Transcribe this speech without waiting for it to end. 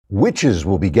Witches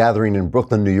will be gathering in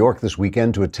Brooklyn, New York this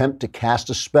weekend to attempt to cast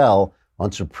a spell on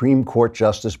Supreme Court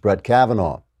Justice Brett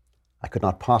Kavanaugh. I could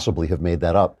not possibly have made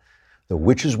that up. The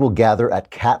witches will gather at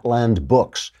Catland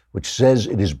Books, which says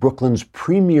it is Brooklyn's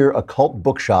premier occult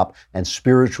bookshop and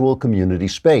spiritual community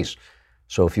space.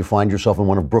 So if you find yourself in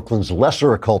one of Brooklyn's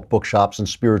lesser occult bookshops and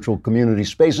spiritual community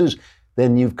spaces,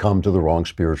 then you've come to the wrong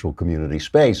spiritual community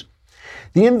space.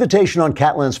 The invitation on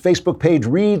Catland's Facebook page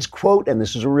reads, quote, and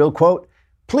this is a real quote,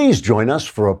 "Please join us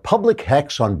for a public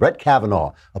hex on Brett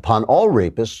Kavanaugh upon all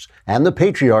rapists and the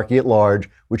patriarchy at large,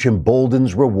 which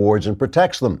emboldens, rewards, and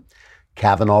protects them.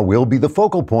 Kavanaugh will be the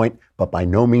focal point, but by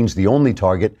no means the only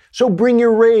target, so bring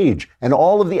your rage and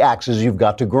all of the axes you've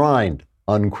got to grind,"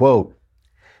 unquote.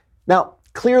 Now,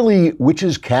 clearly,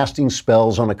 witches casting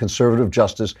spells on a conservative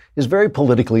justice is very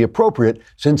politically appropriate,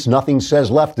 since nothing says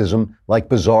leftism like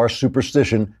bizarre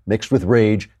superstition mixed with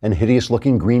rage and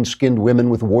hideous-looking green-skinned women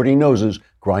with warty noses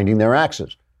grinding their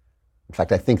axes. In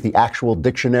fact, I think the actual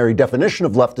dictionary definition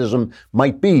of leftism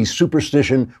might be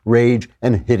superstition, rage,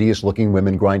 and hideous-looking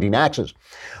women grinding axes.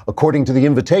 According to the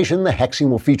invitation, the hexing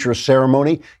will feature a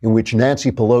ceremony in which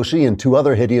Nancy Pelosi and two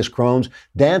other hideous crones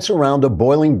dance around a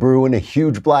boiling brew in a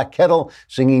huge black kettle,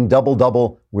 singing double,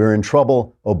 double, we're in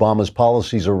trouble, Obama's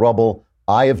policies are rubble,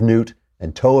 eye of Newt,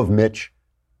 and toe of Mitch.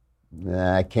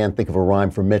 I can't think of a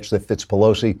rhyme for Mitch that fits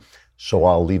Pelosi, so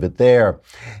I'll leave it there.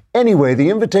 Anyway,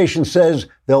 the invitation says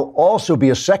there'll also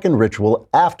be a second ritual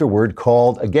afterward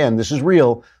called, again, this is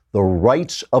real, the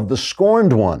Rites of the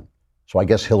Scorned One. So I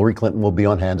guess Hillary Clinton will be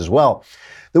on hand as well.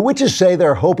 The witches say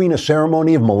they're hoping a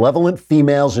ceremony of malevolent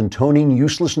females intoning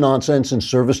useless nonsense in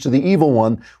service to the evil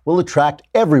one will attract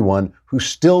everyone who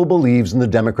still believes in the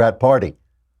Democrat Party.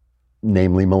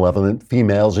 Namely malevolent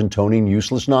females intoning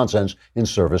useless nonsense in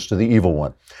service to the evil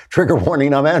one. Trigger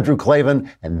warning, I'm Andrew Klavan,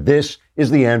 and this is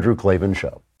The Andrew Klavan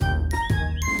Show.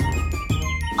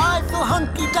 I feel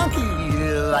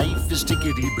hunky-dunky, life is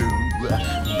tickety-boo.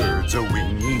 Birds are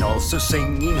winging, also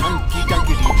singing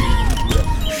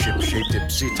hunky-dunky-doo. Ship-shaped,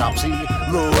 ipsy-topsy,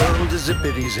 the world is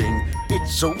zippity-zing.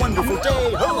 It's a wonderful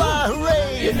day, hurrah,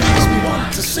 hooray! It makes me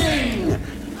want to sing.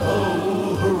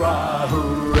 Oh, hurrah,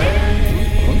 hooray!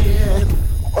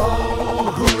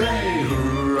 Oh, hooray,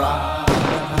 hurrah.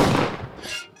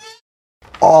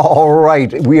 All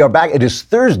right, we are back. It is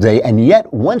Thursday, and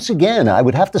yet, once again, I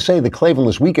would have to say the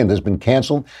Klavanless weekend has been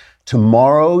canceled.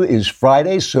 Tomorrow is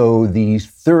Friday, so the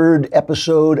third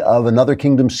episode of Another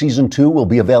Kingdom Season 2 will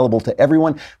be available to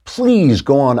everyone. Please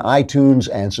go on iTunes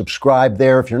and subscribe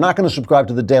there. If you're not going to subscribe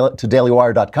to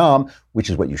dailywire.com, which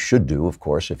is what you should do, of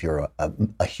course, if you're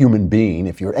a human being,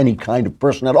 if you're any kind of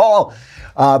person at all.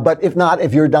 But if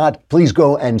you're not, please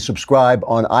go and subscribe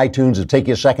on iTunes. It'll take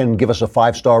you a second, give us a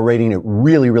 5-star rating. It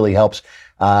really, really helps.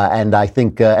 And I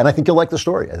think you'll like the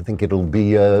story. I think it'll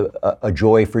be a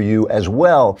joy for you as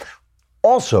well.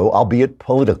 Also, I'll be at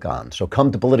Politicon. So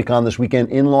come to Politicon this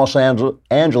weekend in Los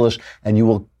Angeles, and you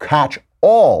will catch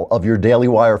all of your Daily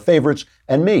Wire favorites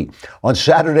and me. On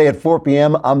Saturday at 4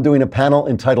 p.m., I'm doing a panel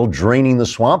entitled Draining the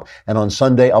Swamp. And on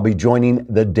Sunday, I'll be joining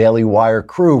the Daily Wire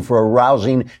crew for a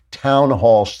rousing town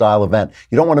hall style event.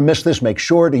 You don't want to miss this. Make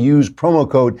sure to use promo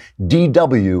code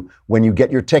DW when you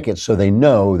get your tickets so they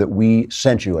know that we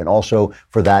sent you. And also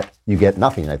for that, you get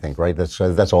nothing, I think, right? That's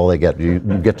all they get. You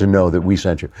get to know that we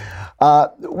sent you.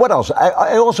 What else?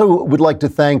 I also would like to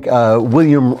thank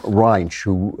William Reinsch,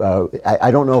 who I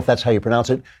don't know if that's how you pronounce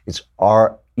it. It's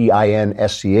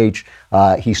Reinsch.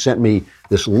 He sent me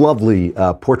this lovely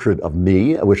portrait of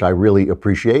me, which I really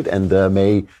appreciate, and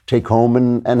may take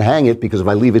home and hang it, because if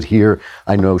I leave it here,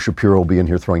 I know Shapiro will be in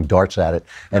here throwing darts at it,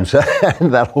 and so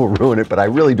and that will ruin it. But I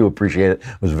really do appreciate it.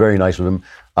 It was very nice of him.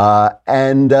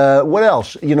 And what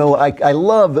else? You know, I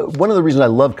love, one of the reasons I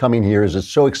love coming here is it's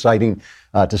so exciting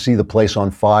to see the place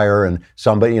on fire, and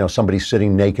somebody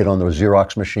sitting naked on the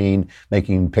Xerox machine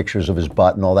making pictures of his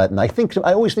butt and all that. And I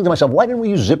always think to myself, why didn't we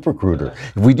use ZipRecruiter?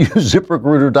 If we'd use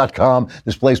ZipRecruiter.com,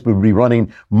 this place would be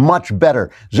running much better.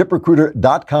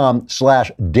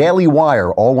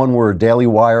 ZipRecruiter.com/dailywire, all one word, Daily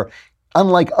Wire.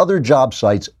 Unlike other job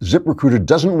sites, ZipRecruiter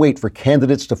doesn't wait for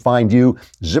candidates to find you.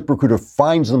 ZipRecruiter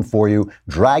finds them for you,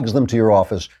 drags them to your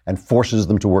office, and forces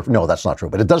them to work. No, that's not true,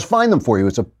 but it does find them for you.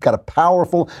 It's got a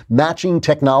powerful matching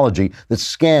technology that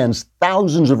scans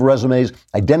thousands of resumes,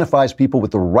 identifies people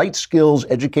with the right skills,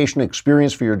 education,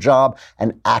 experience for your job,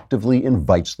 and actively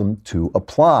invites them to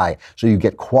apply. So you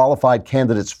get qualified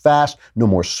candidates fast, no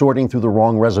more sorting through the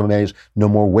wrong resumes, no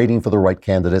more waiting for the right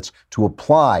candidates to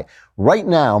apply. Right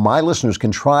now, my listeners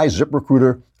can try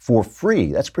ZipRecruiter for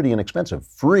free. That's pretty inexpensive.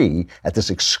 Free at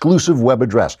this exclusive web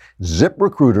address,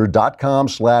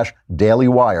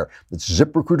 ZipRecruiter.com/dailywire. That's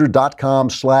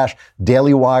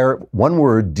ZipRecruiter.com/dailywire. One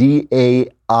word, DAILYWIRE.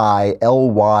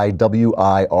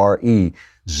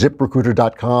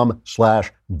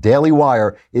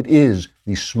 ZipRecruiter.com/dailywire. It is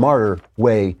the smarter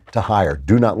way to hire.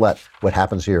 Do not let what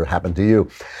happens here happen to you.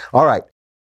 All right.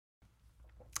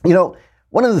 You know,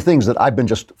 one of the things that I've been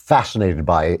just fascinated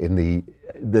by in the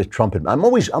Trump, I'm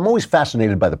always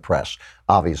fascinated by the press,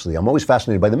 obviously. I'm always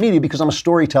fascinated by the media because I'm a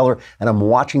storyteller and I'm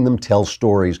watching them tell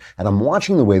stories and I'm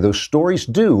watching the way those stories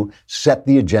do set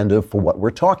the agenda for what we're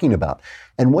talking about.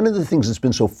 And one of the things that's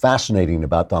been so fascinating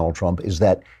about Donald Trump is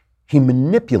that he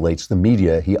manipulates the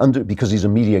media. Because he's a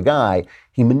media guy,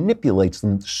 he manipulates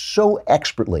them so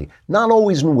expertly, not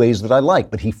always in ways that I like,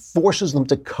 but he forces them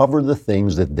to cover the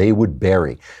things that they would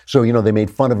bury. So, you know, they made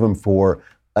fun of him for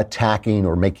attacking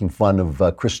or making fun of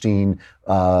Christine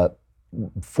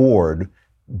Ford,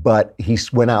 but he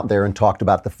went out there and talked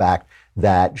about the fact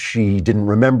that she didn't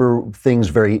remember things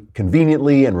very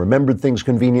conveniently and remembered things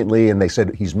conveniently, and they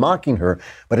said he's mocking her.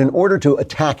 But in order to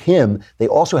attack him, they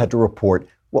also had to report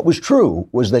what was true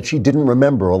was that she didn't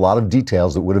remember a lot of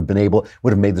details that would have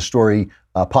made the story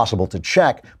possible to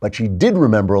check, but she did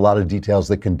remember a lot of details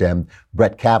that condemned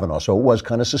Brett Kavanaugh. So it was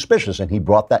kind of suspicious, and he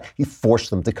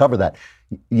forced them to cover that.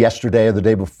 Yesterday or the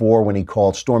day before, when he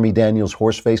called Stormy Daniels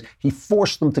horseface, he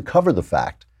forced them to cover the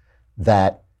fact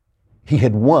that he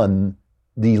had won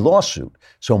the lawsuit.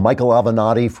 So Michael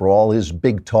Avenatti, for all his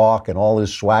big talk and all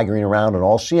his swaggering around, and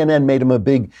all CNN made him a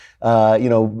big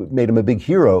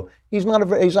hero. He's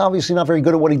obviously not very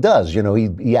good at what he does. You know,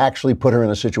 he actually put her in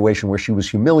a situation where she was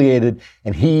humiliated,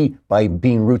 and he, by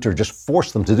being rude to her, just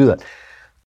forced them to do that.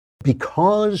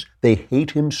 Because they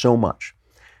hate him so much,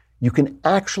 you can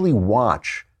actually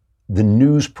watch the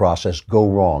news process go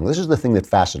wrong. This is the thing that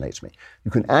fascinates me.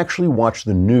 You can actually watch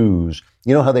the news.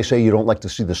 You know how they say you don't like to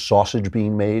see the sausage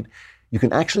being made? You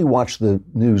can actually watch the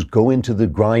news go into the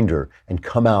grinder and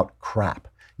come out crap.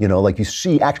 You know, like you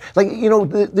see,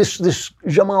 this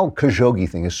Jamal Khashoggi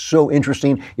thing is so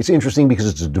interesting. It's interesting because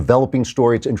it's a developing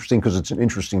story. It's interesting because it's an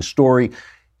interesting story.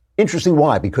 Interesting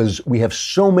why? Because we have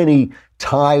so many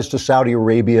ties to Saudi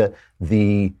Arabia.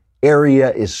 The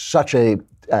area is such a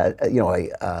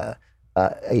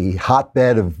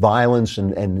hotbed of violence,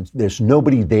 and there's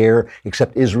nobody there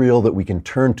except Israel that we can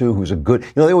turn to who's a good,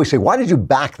 they always say, why did you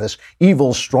back this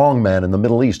evil strongman in the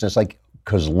Middle East? And it's like,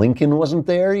 because Lincoln wasn't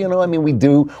there, we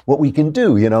do what we can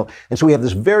do, And so we have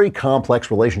this very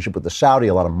complex relationship with the Saudi,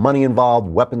 a lot of money involved,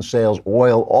 weapons sales,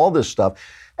 oil, all this stuff.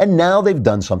 And now they've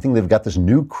done something. They've got this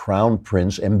new crown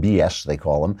prince, MBS, they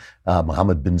call him,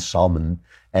 Mohammed bin Salman.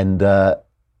 And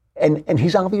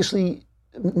he's obviously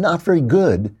not very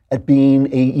good at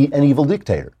being an evil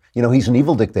dictator. He's an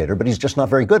evil dictator, but he's just not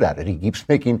very good at it. He keeps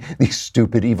making these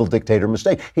stupid evil dictator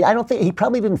mistakes. He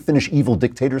probably didn't finish evil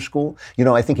dictator school.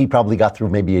 I think he probably got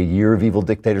through maybe a year of evil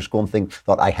dictator school and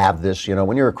thought, I have this.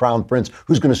 When you're a crown prince,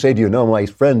 who's going to say to you, no, my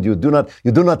friend, you do not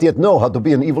yet know how to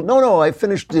be an evil. No, I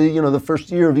finished the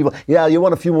first year of evil. Yeah, you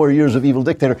want a few more years of evil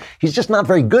dictator. He's just not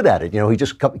very good at it. He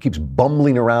just keeps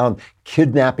bumbling around,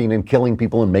 kidnapping and killing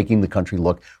people and making the country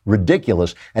look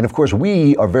ridiculous. And of course,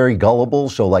 we are very gullible.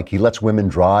 So he lets women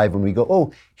drive and we go,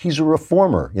 oh, he's a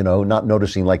reformer, not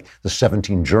noticing the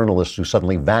 17 journalists who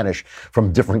suddenly vanish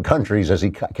from different countries as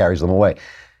he carries them away.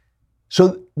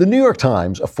 So the New York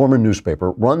Times, a former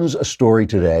newspaper, runs a story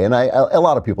today, and a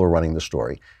lot of people are running the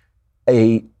story.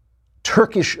 A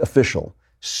Turkish official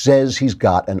says he's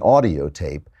got an audio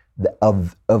tape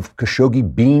of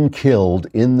Khashoggi being killed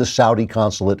in the Saudi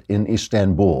consulate in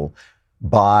Istanbul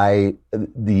by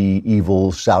the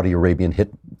evil Saudi Arabian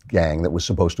hit gang that was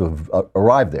supposed to have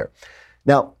arrived there.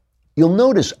 Now, you'll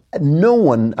notice no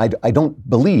one, I don't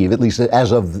believe, at least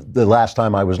as of the last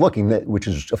time I was looking, which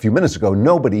is a few minutes ago,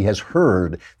 nobody has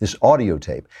heard this audio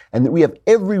tape. And we have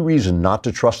every reason not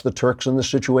to trust the Turks in this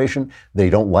situation.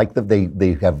 They don't like them.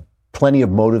 They have plenty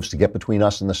of motives to get between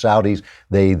us and the Saudis.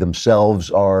 They themselves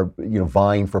are,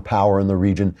 vying for power in the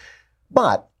region.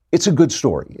 But it's a good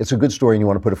story. It's a good story, and you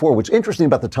want to put it forward. What's interesting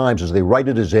about the Times is they write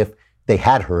it as if they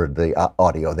had heard the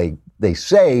audio. They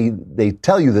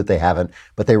tell you that they haven't,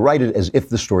 but they write it as if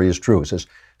the story is true. It says,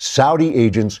 Saudi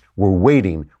agents were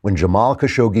waiting when Jamal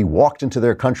Khashoggi walked into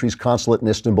their country's consulate in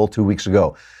Istanbul 2 weeks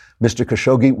ago. Mr.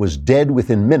 Khashoggi was dead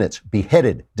within minutes,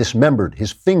 beheaded, dismembered,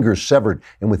 his fingers severed,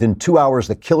 and within 2 hours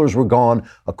the killers were gone,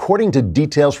 according to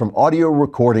details from audio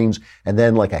recordings, and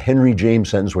then like a Henry James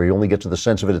sentence where you only get to the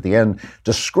sense of it at the end,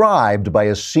 described by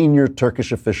a senior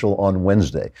Turkish official on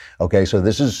Wednesday. Okay, so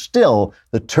this is still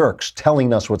the Turks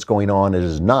telling us what's going on. It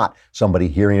is not somebody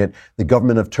hearing it. The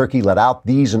government of Turkey let out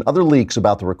these and other leaks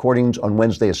about the recordings on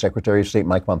Wednesday as Secretary of State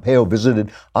Mike Pompeo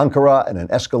visited Ankara, and an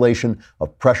escalation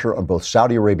of pressure on both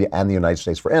Saudi Arabia and the United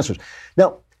States for answers.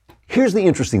 Now, here's the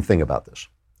interesting thing about this.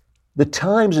 The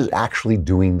Times is actually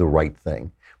doing the right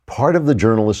thing. Part of the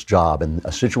journalist's job in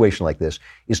a situation like this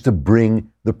is to bring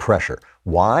the pressure.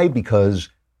 Why? Because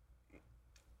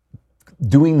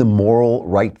doing the moral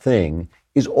right thing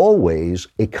is always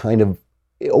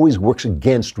it always works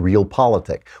against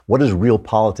realpolitik. What does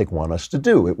realpolitik want us to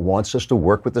do? It wants us to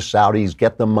work with the Saudis,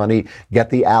 get the money, get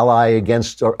the ally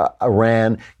against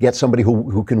Iran, get somebody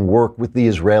who can work with the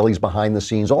Israelis behind the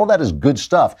scenes. All that is good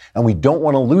stuff, and we don't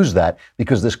want to lose that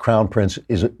because this crown prince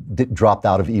is dropped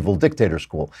out of evil dictator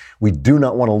school. We do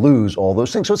not want to lose all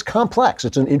those things. So it's complex.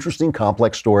 It's an interesting,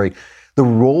 complex story. The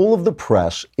role of the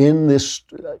press in this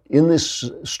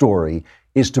story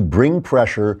is to bring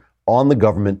pressure on the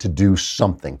government to do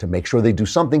something, to make sure they do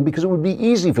something, because it would be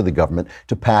easy for the government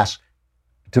to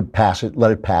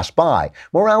let it pass by.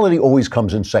 Morality always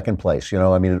comes in second place.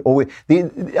 I mean, I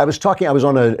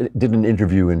did an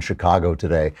interview in Chicago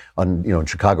today in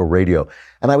Chicago radio,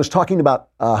 and I was talking about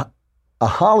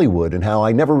Hollywood and how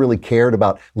I never really cared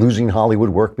about losing Hollywood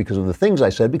work because of the things I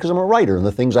said, because I'm a writer and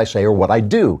the things I say are what I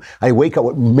do.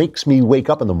 What makes me wake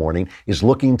up in the morning is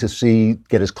looking to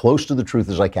get as close to the truth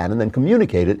as I can and then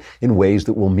communicate it in ways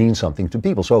that will mean something to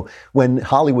people. So when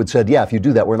Hollywood said, yeah, if you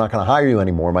do that, we're not going to hire you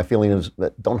anymore, my feeling is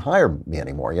that don't hire me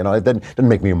anymore. It doesn't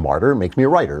make me a martyr, it makes me a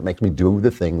writer, it makes me do the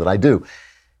thing that I do.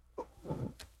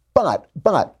 But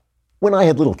when I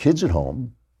had little kids at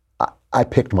home, I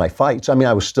picked my fights. I mean,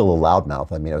 I was still a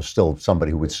loudmouth. I mean, I was still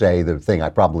somebody who would say the thing I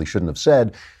probably shouldn't have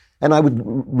said. And I would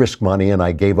risk money, and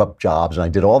I gave up jobs, and I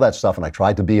did all that stuff, and I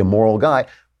tried to be a moral guy.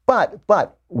 But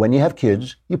when you have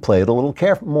kids, you play it a little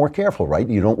more careful, right?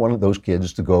 You don't want those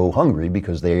kids to go hungry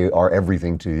because they are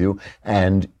everything to you,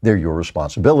 and they're your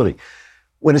responsibility.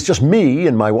 When it's just me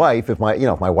and my wife, if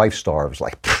my wife starves,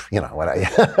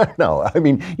 no. I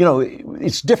mean,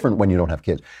 it's different when you don't have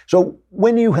kids. So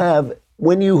when you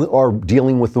are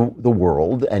dealing with the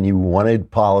world and you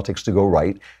wanted politics to go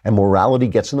right and morality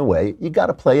gets in the way, you got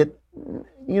to play it,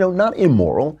 not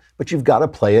immoral, but you've got to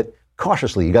play it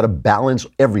cautiously. You got to balance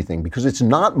everything, because it's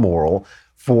not moral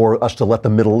for us to let the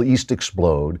Middle East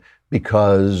explode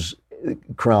because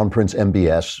Crown Prince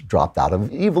MBS dropped out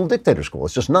of evil dictator school.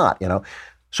 It's just not,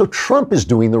 So Trump is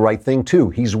doing the right thing, too.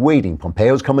 He's waiting.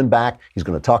 Pompeo's coming back. He's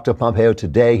going to talk to Pompeo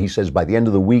today. He says by the end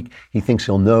of the week, he thinks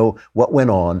he'll know what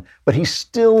went on. But he's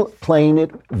still playing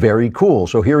it very cool.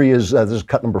 So here he is. This is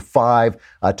cut number 5,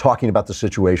 talking about the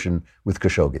situation with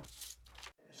Khashoggi.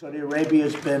 Saudi Arabia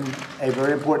has been a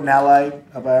very important ally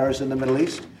of ours in the Middle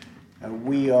East.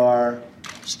 We are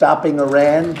stopping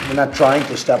Iran. We're not trying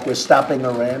to stop. We're stopping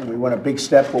Iran. We went a big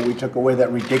step where we took away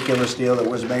that ridiculous deal that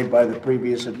was made by the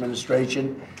previous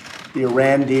administration. The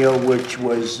Iran deal, which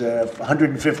was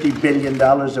 $150 billion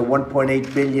or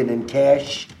 $1.8 billion in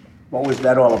cash. What was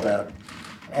that all about?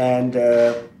 And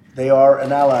they are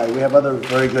an ally. We have other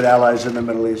very good allies in the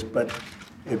Middle East, but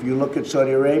if you look at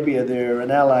Saudi Arabia, they're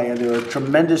an ally, and they're a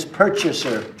tremendous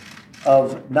purchaser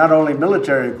of not only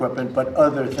military equipment, but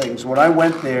other things. When I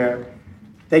went there,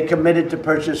 they committed to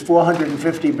purchase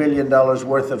 $450 billion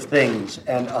worth of things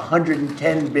and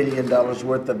 $110 billion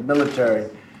worth of military.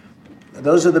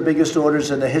 Those are the biggest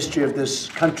orders in the history of this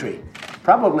country,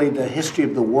 probably the history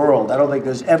of the world. I don't think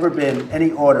there's ever been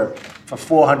any order for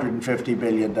 $450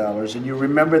 billion. And you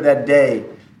remember that day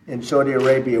in Saudi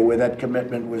Arabia where that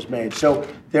commitment was made. So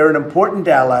they're an important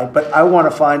ally, but I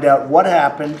want to find out what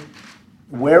happened,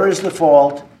 where is the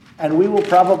fault, and we will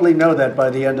probably know that by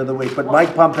the end of the week. But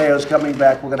Mike Pompeo is coming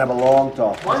back. We're going to have a long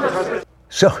talk.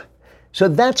 So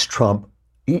that's Trump.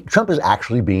 Trump is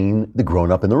actually being the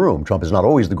grown-up in the room. Trump is not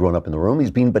always the grown-up in the room.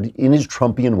 But in his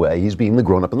Trumpian way, he's being the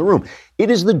grown-up in the room. It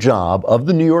is the job of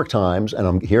the New York Times, and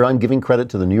I'm giving credit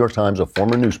to the New York Times, a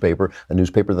former newspaper, a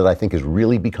newspaper that I think has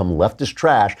really become leftist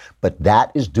trash, but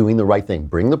that is doing the right thing.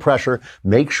 Bring the pressure,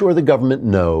 make sure the government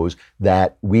knows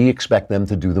that we expect them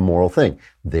to do the moral thing.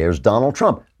 There's Donald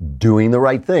Trump doing the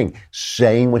right thing,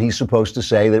 saying what he's supposed to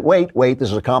say, that wait,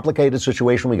 this is a complicated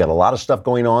situation. We got a lot of stuff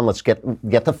going on. Let's get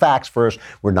the facts first.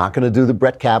 We're not going to do the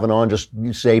Brett Kavanaugh and just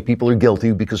say people are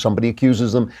guilty because somebody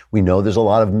accuses them. We know there's a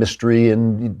lot of mystery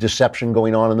and deception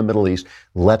going on in the Middle East.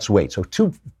 Let's wait. So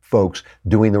 2 folks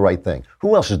doing the right thing.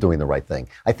 Who else is doing the right thing?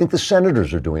 I think the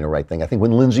senators are doing the right thing. I think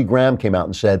when Lindsey Graham came out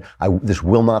and said, this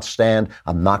will not stand,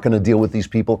 I'm not going to deal with these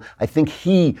people, I think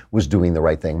he was doing the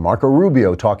right thing. Marco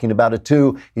Rubio talking about it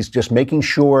too. He's just making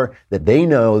sure that they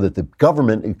know that the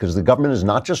government, because the government is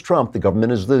not just Trump, the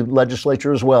government is the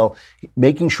legislature as well,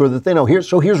 making sure that they know.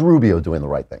 Here's Rubio doing the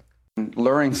right thing.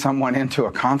 Luring someone into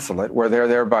a consulate where they're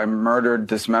thereby murdered,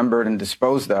 dismembered, and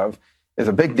disposed of is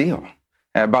a big deal.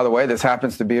 And by the way, this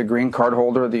happens to be a green card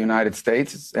holder of the United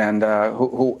States and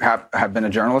who have been a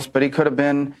journalist, but he could have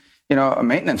been, a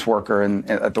maintenance worker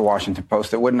at the Washington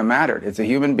Post. It wouldn't have mattered. It's a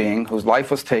human being whose life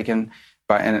was taken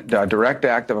by a direct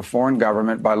act of a foreign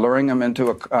government by luring him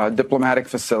into a diplomatic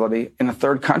facility in a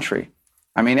third country.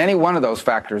 I mean, any one of those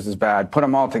factors is bad. Put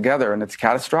them all together and it's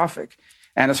catastrophic.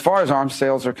 And as far as arms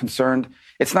sales are concerned,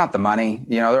 it's not the money.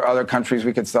 There are other countries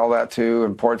we could sell that to,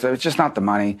 imports. It's just not the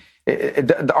money.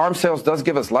 The arms sales does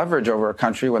give us leverage over a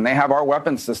country. When they have our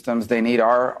weapon systems, they need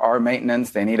our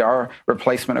maintenance, they need our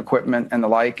replacement equipment and the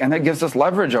like, and that gives us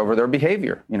leverage over their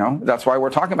behavior. That's why we're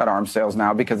talking about arms sales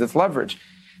now, because it's leverage.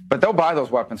 But they'll buy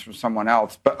those weapons from someone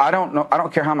else. But I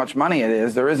don't care how much money it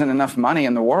is. There isn't enough money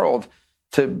in the world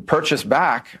to purchase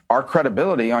back our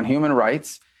credibility on human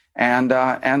rights and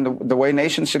the way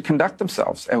nations should conduct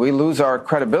themselves. And we lose our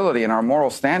credibility and our moral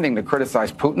standing to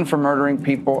criticize Putin for murdering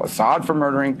people, Assad for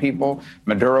murdering people,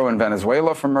 Maduro in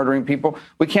Venezuela for murdering people.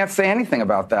 We can't say anything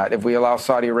about that if we allow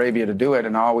Saudi Arabia to do it,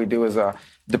 and all we do is a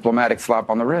diplomatic slap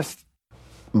on the wrist.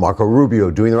 Marco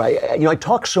Rubio doing the right. I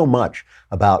talk so much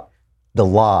about the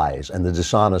lies and the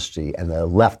dishonesty and the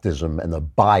leftism and the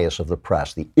bias of the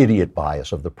press, the idiot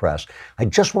bias of the press. I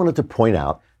just wanted to point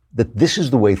out that this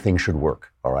is the way things should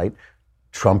work, all right?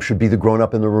 Trump should be the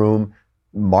grown-up in the room.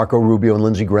 Marco Rubio and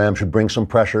Lindsey Graham should bring some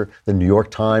pressure. The New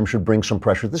York Times should bring some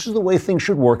pressure. This is the way things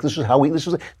should work. This is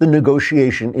the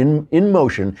negotiation in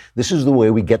motion. This is the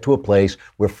way we get to a place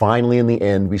where finally in the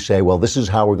end we say, well, this is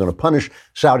how we're going to punish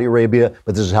Saudi Arabia,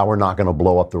 but this is how we're not going to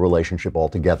blow up the relationship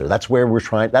altogether. That's what we're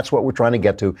trying to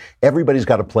get to. Everybody's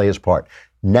got to play his part.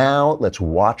 Now let's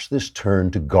watch this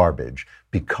turn to garbage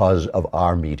because of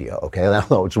our media. Okay, now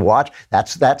let's watch.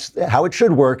 That's how it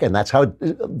should work, and that's how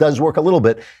it does work a little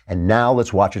bit. And now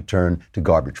let's watch it turn to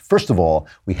garbage. First of all,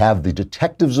 we have the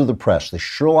detectives of the press, the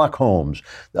Sherlock Holmes,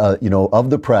 of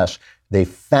the press. They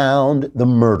found the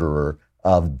murderer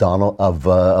of Jamal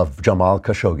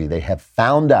Khashoggi. They have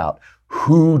found out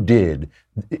who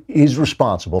is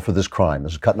responsible for this crime.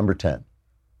 This is cut number 10.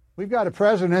 We've got a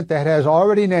president that has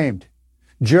already named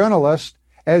journalists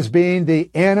as being the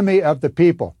enemy of the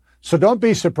people. So don't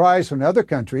be surprised when other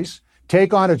countries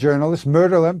take on a journalist,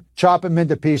 murder them, chop them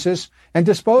into pieces, and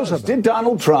dispose of them. Did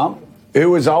Donald Trump,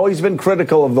 who has always been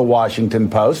critical of the Washington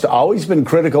Post, always been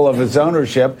critical of his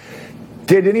ownership,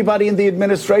 did anybody in the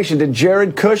administration, did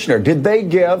Jared Kushner, did they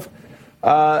give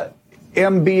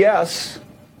MBS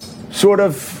sort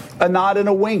of a nod and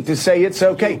a wink to say it's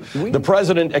okay? The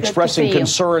president expressing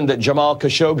concern that Jamal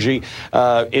Khashoggi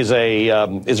is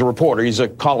a reporter. He's a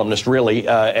columnist, really,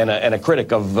 and a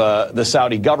critic of the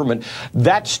Saudi government.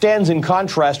 That stands in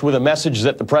contrast with a message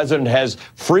that the president has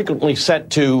frequently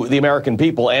sent to the American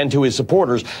people and to his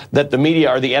supporters that the media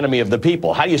are the enemy of the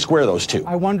people. How do you square those two?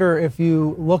 I wonder if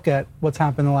you look at what's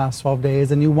happened in the last 12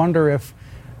 days and you wonder if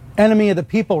enemy of the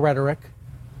people rhetoric,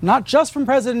 not just from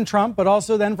President Trump, but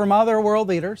also then from other world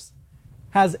leaders,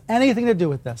 has anything to do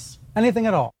with this, anything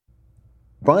at all.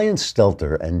 Brian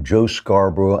Stelter and Joe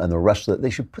Scarborough and the rest of it, they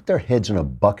should put their heads in a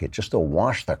bucket just to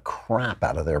wash the crap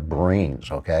out of their brains,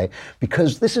 okay?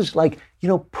 Because this is like,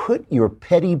 put your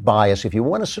petty bias, if you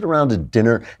want to sit around at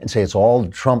dinner and say it's all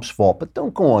Trump's fault, but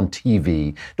don't go on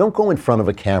TV, don't go in front of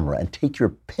a camera and take your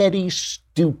petty,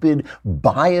 stupid,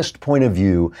 biased point of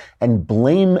view and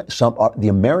blame the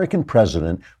American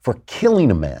president for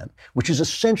killing a man, which is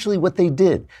essentially what they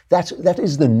did. That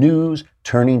is the news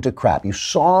turning to crap. You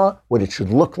saw what it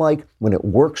should look like when it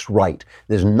works right.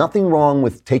 There's nothing wrong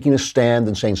with taking a stand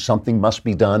and saying something must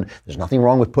be done. There's nothing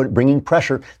wrong with bringing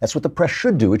pressure. That's what the press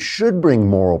should do. It should bring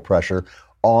moral pressure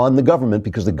on the government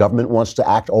because the government wants to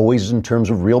act always in terms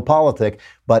of real politics,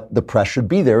 but the press should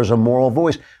be there as a moral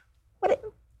voice.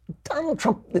 Donald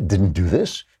Trump didn't do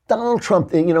this. Donald Trump,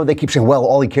 they keep saying, well,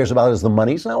 all he cares about is the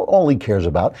money. It's not all he cares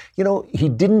about. He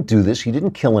didn't do this. He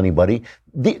didn't kill anybody.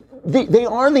 They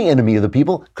are the enemy of the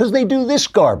people because they do this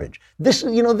garbage. This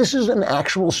is an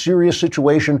actual serious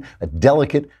situation, a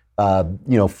delicate,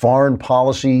 foreign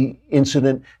policy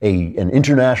incident, an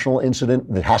international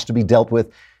incident that has to be dealt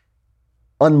with.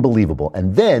 Unbelievable.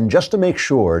 And then just to make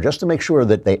sure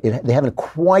that they haven't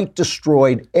quite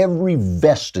destroyed every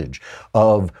vestige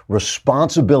of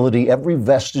responsibility, every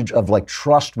vestige of like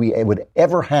trust we would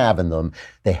ever have in them,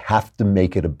 they have to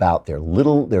make it about their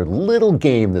little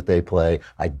game that they play,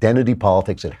 identity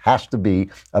politics. It has to be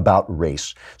about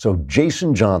race. So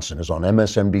Jason Johnson is on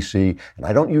MSNBC, and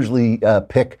I don't usually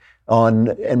pick on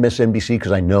MSNBC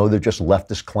because I know they're just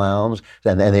leftist clowns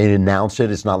and they announce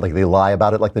it. It's not like they lie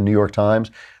about it like the New York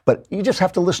Times. But you just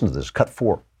have to listen to this. Cut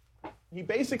 4. He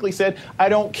basically said, I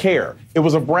don't care. It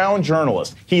was a brown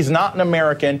journalist. He's not an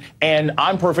American, and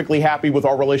I'm perfectly happy with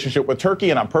our relationship with Turkey,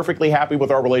 and I'm perfectly happy with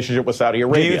our relationship with Saudi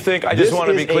Arabia. Do you think, I just want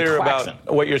to be clear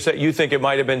about what you're saying, you think it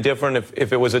might have been different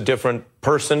if it was a different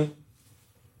person?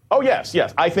 Oh, yes.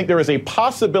 I think there is a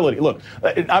possibility. Look,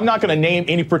 I'm not going to name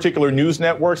any particular news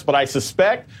networks, but I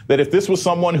suspect that if this was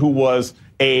someone who was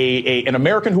an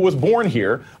American who was born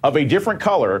here of a different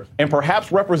color and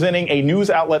perhaps representing a news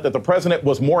outlet that the president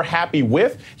was more happy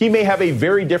with, he may have a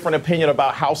very different opinion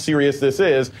about how serious this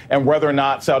is and whether or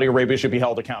not Saudi Arabia should be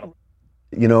held accountable.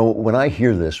 You know, when I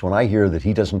hear that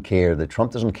he doesn't care, that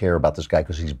Trump doesn't care about this guy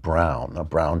because he's brown, a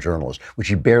brown journalist, which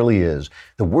he barely is,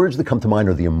 the words that come to mind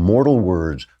are the immortal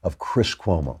words of Chris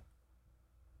Cuomo.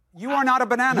 You are not a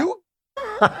banana.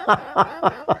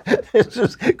 This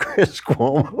is Chris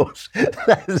Cuomo's.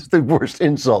 That is the worst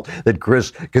insult that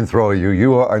Chris can throw at you.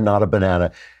 You are not a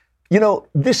banana. You know,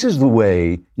 this is the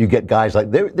way you get guys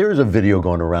like, there is a video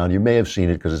going around, you may have seen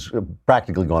it because it's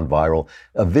practically gone viral,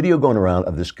 a video going around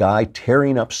of this guy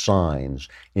tearing up signs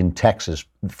in Texas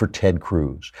for Ted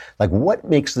Cruz. Like, what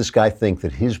makes this guy think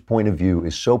that his point of view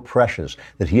is so precious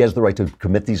that he has the right to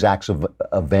commit these acts of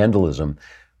vandalism,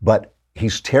 but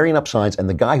he's tearing up signs, and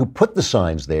the guy who put the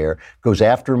signs there goes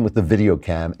after him with the video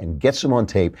cam and gets him on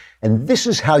tape. And this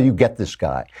is how you get this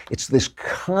guy. It's this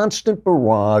constant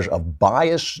barrage of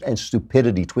bias and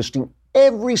stupidity, twisting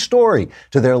every story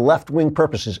to their left-wing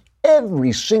purposes.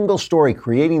 Every single story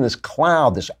creating this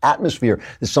cloud, this atmosphere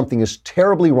that something is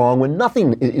terribly wrong when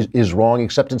nothing is wrong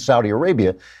except in Saudi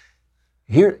Arabia.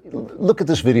 Here, look at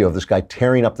this video of this guy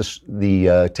tearing up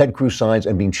the Ted Cruz signs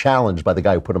and being challenged by the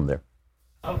guy who put them there.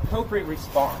 Appropriate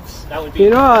response. That would be.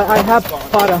 You know, I have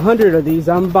bought 100 of these.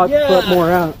 I'm about to put more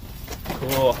out.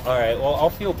 Cool. All right. Well, I'll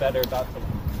feel better about them.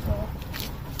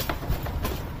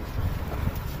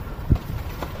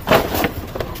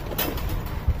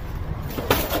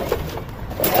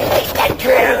 I hate Ted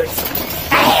Cruz.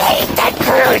 I hate Ted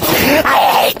Cruz. I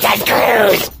hate Ted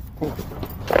Cruz.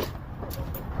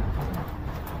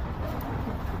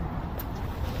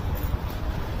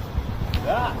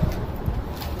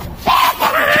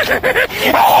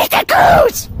 I hate Ted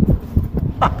Cruz!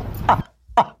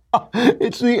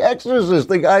 It's The Exorcist.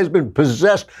 The guy's been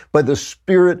possessed by the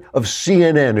spirit of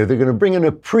CNN. They're going to bring in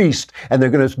a priest, and they're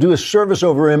going to do a service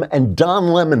over him, and Don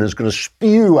Lemon is going to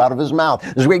spew out of his mouth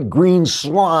this great green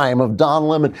slime of Don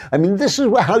Lemon. I mean, this is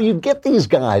how you get these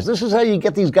guys. This is how you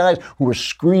get these guys who are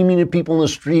screaming at people in the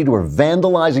street, who are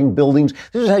vandalizing buildings.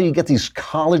 This is how you get these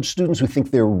college students who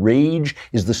think their rage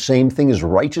is the same thing as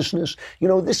righteousness. You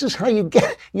know, this is how you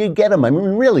get them. I mean,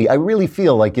 really, I really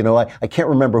feel like, you know, I can't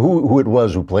remember who it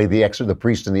was who played the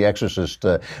priest in The Exorcist,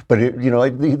 but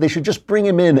they should just bring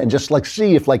him in and just like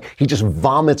see if like he just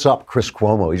vomits up Chris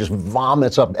Cuomo, he just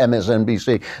vomits up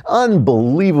MSNBC.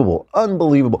 Unbelievable. And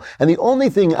the only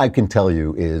thing I can tell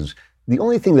you is the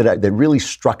only thing that really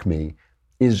struck me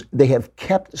is they have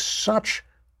kept such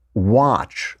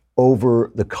watch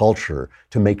over the culture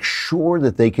to make sure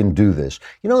that they can do this.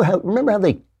 You know, remember how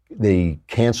they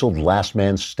canceled Last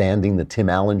Man Standing, the Tim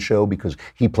Allen show, because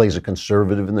he plays a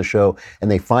conservative in the show.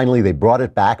 And they brought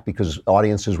it back because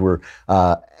audiences were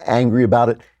angry about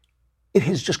it. It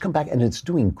has just come back and it's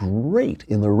doing great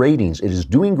in the ratings. It is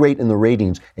doing great in the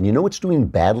ratings. And you know what's doing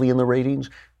badly in the ratings?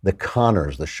 The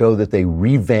Conners, the show that they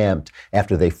revamped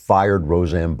after they fired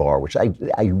Roseanne Barr, which I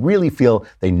really feel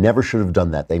they never should have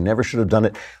done that. They never should have done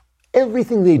it.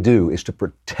 Everything they do is to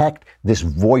protect this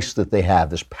voice that they have,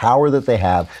 this power that they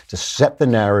have, to set the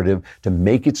narrative, to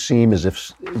make it seem as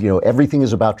if, you know, everything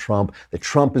is about Trump, that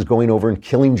Trump is going over and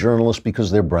killing journalists because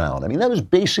they're brown. I mean, that was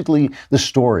basically the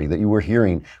story that you were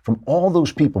hearing from all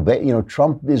those people. You know,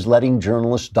 Trump is letting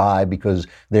journalists die because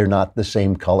they're not the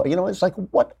same color. You know, it's like,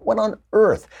 what on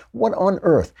earth? What on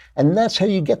earth? And that's how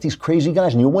you get these crazy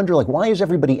guys. And you wonder, like, why is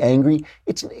everybody angry?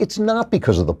 It's not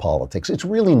because of the politics. It's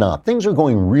really not. Things are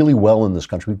going really well in this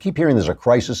country. We keep hearing there's a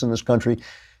crisis in this country,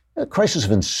 a crisis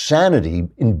of insanity,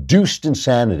 induced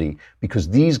insanity, because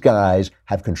these guys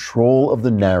have control of the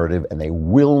narrative and they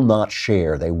will not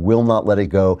share. They will not let it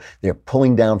go. They're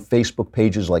pulling down Facebook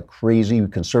pages like crazy,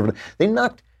 conservative. They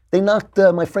knocked They knocked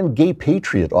my friend Gay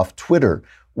Patriot off Twitter,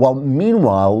 while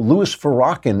meanwhile, Louis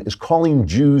Farrakhan is calling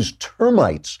Jews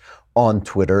termites on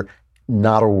Twitter.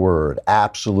 Not a word.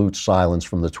 Absolute silence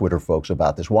from the Twitter folks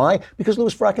about this. Why? Because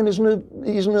Louis Farrakhan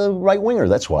isn't a right winger.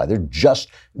 That's why.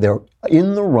 They're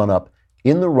in the run-up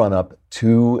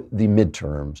to the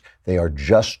midterms. They are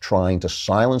just trying to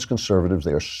silence conservatives.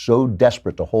 They are so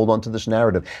desperate to hold on to this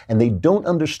narrative. And they don't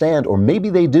understand, or maybe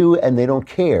they do and they don't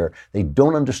care. They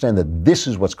don't understand that this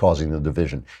is what's causing the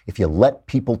division. If you let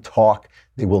people talk,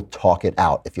 they will talk it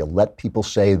out. If you let people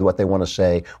say what they want to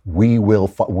say, we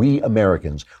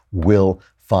Americans will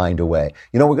find a way.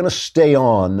 You know, we're going to stay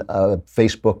on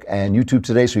Facebook and YouTube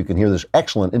today so you can hear this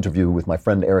excellent interview with my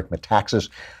friend Eric Metaxas.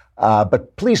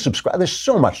 But please subscribe. There's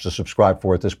so much to subscribe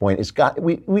for at this point.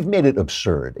 We've made it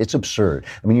absurd. It's absurd.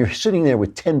 I mean, you're sitting there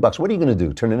with $10. What are you going to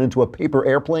do? Turn it into a paper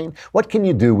airplane? What can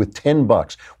you do with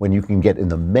 $10 when you can get in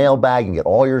the mailbag and get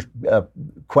all your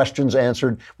questions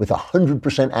answered with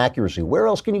 100% accuracy? Where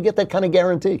else can you get that kind of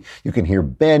guarantee? You can hear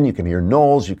Ben, you can hear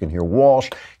Knowles, you can hear Walsh,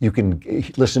 you can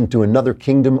listen to Another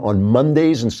Kingdom on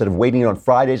Mondays instead of waiting on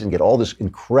Fridays and get all this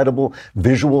incredible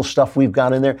visual stuff we've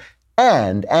got in there.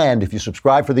 And if you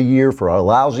subscribe for the year for a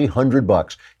lousy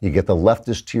 $100, you get the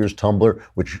Leftist Tears tumbler,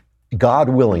 which, God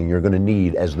willing, you're going to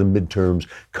need as the midterms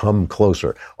come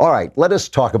closer. All right, let us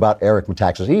talk about Eric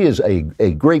Metaxas. He is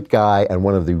a great guy and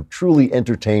one of the truly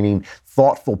entertaining,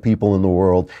 thoughtful people in the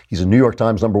world. He's a New York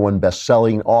Times #1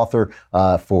 best-selling author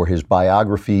for his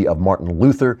biography of Martin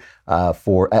Luther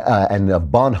and of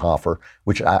Bonhoeffer,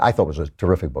 which I thought was a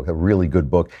terrific book, a really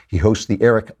good book. He hosts the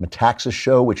Eric Metaxas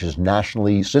Show, which is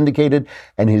nationally syndicated.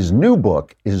 And his new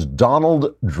book is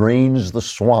Donald Drains the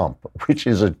Swamp, which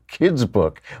is a kid's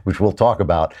book, which we'll talk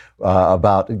about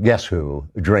guess who,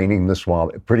 draining the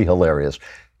swamp. Pretty hilarious.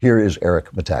 Here is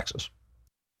Eric Metaxas.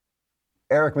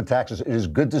 Eric Metaxas, it is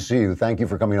good to see you. Thank you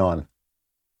for coming on.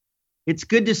 It's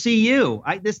good to see you.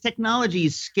 This technology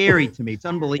is scary to me. It's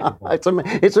unbelievable. It's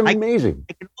amazing.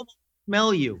 I can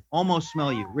almost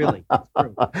smell you. Really. It's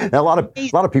true. Now, a lot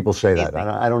of people say that.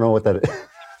 I don't know what that is.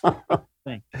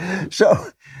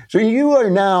 So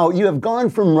you have gone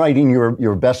from writing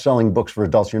your best-selling books for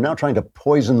adults. You're now trying to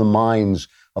poison the minds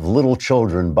of little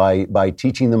children by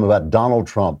teaching them about Donald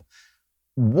Trump.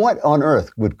 What on earth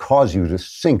would cause you to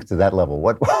sink to that level?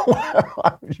 Why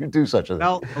would you do such a thing?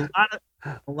 Well,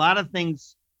 a lot of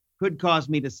things could cause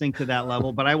me to sink to that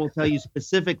level, but I will tell you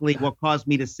specifically what caused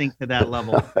me to sink to that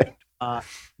level.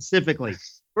 Specifically,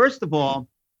 first of all,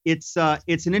 it's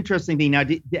an interesting thing. Now,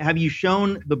 have you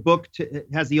shown the book?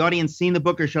 Has the audience seen the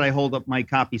book, or should I hold up my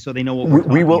copy so they know what we're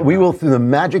talking about? We will, through the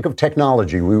magic of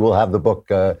technology, we will have the book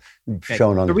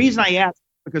shown on. The reason I ask is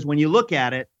because when you look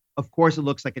at it, of course, it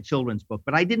looks like a children's book,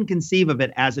 but I didn't conceive of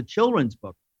it as a children's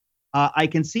book. I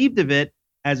conceived of it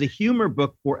as a humor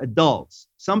book for adults.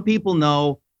 Some people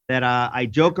know that I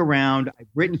joke around. I've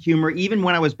written humor. Even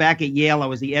when I was back at Yale, I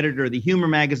was the editor of the humor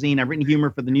magazine. I've written humor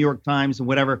for the New York Times and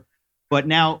whatever. But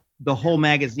now the whole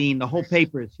magazine, the whole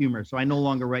paper is humor. So I no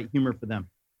longer write humor for them.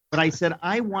 But I said,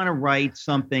 I want to write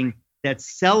something that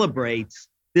celebrates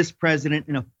this president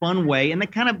in a fun way and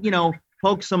that kind of,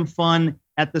 pokes some fun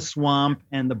at the swamp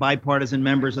and the bipartisan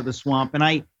members of the swamp. And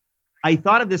I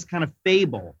thought of this kind of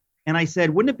fable. And I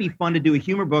said, wouldn't it be fun to do a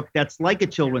humor book that's like a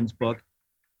children's book?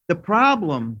 The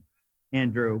problem,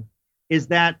 Andrew, is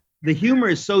that the humor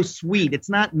is so sweet. It's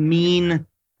not mean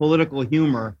political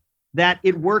humor, that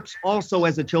it works also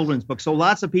as a children's book. So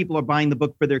lots of people are buying the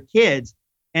book for their kids.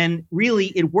 And really,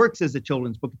 it works as a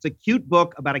children's book. It's a cute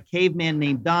book about a caveman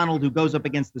named Donald who goes up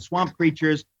against the swamp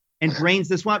creatures and drains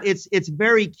the swamp. It's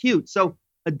very cute. So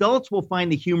adults will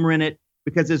find the humor in it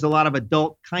because there's a lot of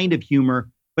adult kind of humor.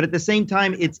 But at the same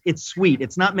time, it's sweet.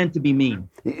 It's not meant to be mean.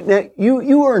 Now,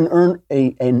 you were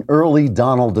an early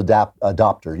Donald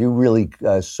adopter. You really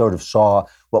sort of saw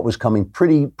what was coming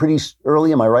pretty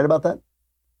early. Am I right about that?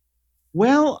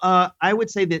 Well, I would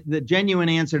say that the genuine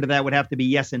answer to that would have to be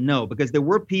yes and no, because there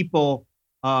were people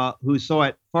who saw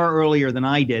it far earlier than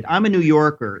I did. I'm a New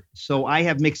Yorker, so I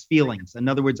have mixed feelings. In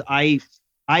other words, I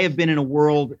have been in a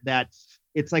world that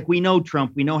it's like we know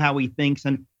Trump, we know how he thinks,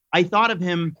 and I thought of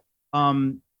him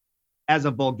as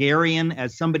a Bulgarian,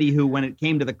 as somebody who, when it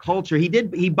came to the culture,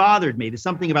 he bothered me. There's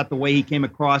something about the way he came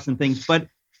across and things. But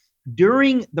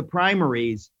during the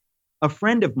primaries, a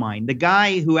friend of mine, the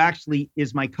guy who actually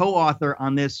is my co-author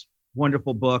on this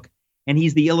wonderful book, and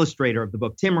he's the illustrator of the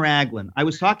book, Tim Raglan. I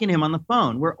was talking to him on the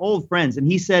phone. We're old friends. And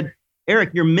he said, Eric,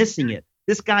 you're missing it.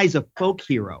 This guy's a folk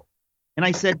hero. And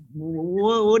I said,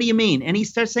 what do you mean? And he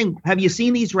starts saying, have you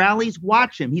seen these rallies?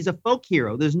 Watch him. He's a folk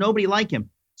hero. There's nobody like him.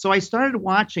 So I started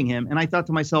watching him, and I thought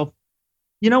to myself,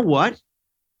 you know what?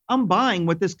 I'm buying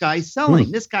what this guy's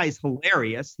selling. This guy's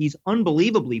hilarious. He's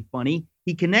unbelievably funny.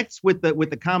 He connects with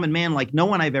the common man like no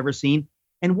one I've ever seen.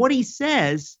 And what he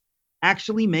says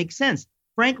actually makes sense.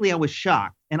 Frankly, I was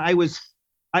shocked. And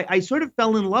I sort of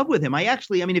fell in love with him. I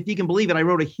mean, if you can believe it, I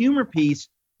wrote a humor piece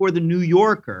for the New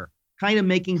Yorker, kind of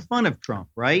making fun of Trump,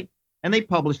 right? And they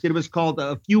published it. It was called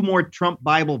A Few More Trump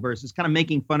Bible Verses, kind of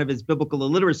making fun of his biblical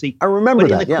illiteracy. I remember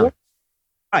that, yeah.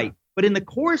 Right. But in the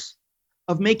course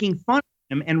of making fun of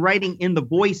him and writing in the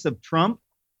voice of Trump,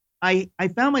 I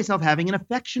found myself having an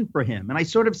affection for him. And I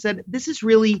sort of said, this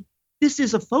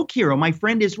is a folk hero. My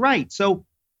friend is right. So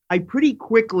I pretty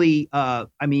quickly,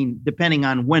 depending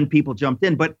on when people jumped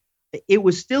in, but it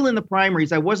was still in the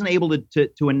primaries. I wasn't able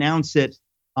to announce it,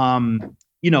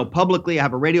 publicly. I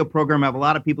have a radio program. I have a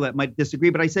lot of people that might disagree,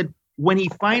 but I said, when he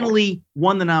finally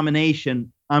won the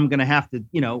nomination, I'm going to have to,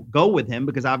 go with him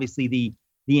because obviously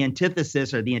the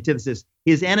antithesis,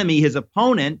 his enemy, his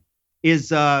opponent is,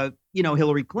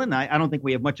 Hillary Clinton. I don't think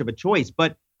we have much of a choice,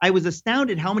 but I was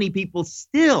astounded how many people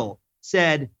still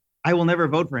said, I will never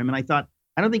vote for him. And I thought,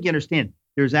 I don't think you understand.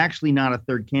 There's actually not a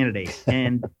third candidate.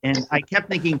 And I kept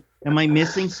thinking, am I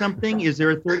missing something? Is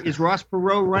there a third? Is Ross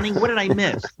Perot running? What did I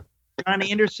miss? John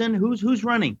Anderson? Who's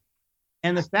running?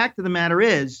 And the fact of the matter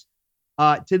is,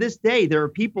 to this day, there are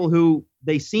people who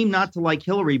they seem not to like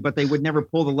Hillary, but they would never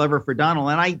pull the lever for Donald.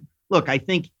 And I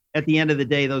think at the end of the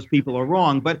day, those people are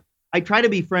wrong. But I try to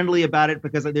be friendly about it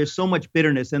because there's so much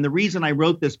bitterness. And the reason I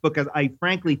wrote this book is I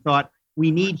frankly thought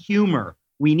we need humor.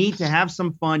 We need to have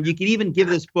some fun. You could even give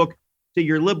this book to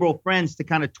your liberal friends to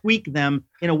kind of tweak them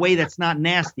in a way that's not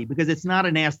nasty, because it's not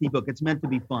a nasty book. It's meant to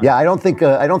be fun. Yeah, I don't think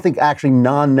actually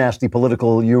non-nasty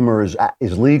political humor is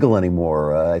legal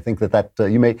anymore. I think that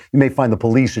you may find the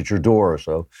police at your door.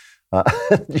 So Well,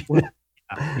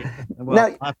 now,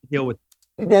 I'll have to deal with.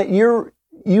 Now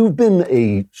you've been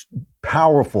a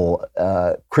powerful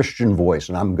Christian voice,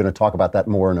 and I'm going to talk about that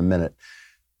more in a minute.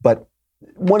 But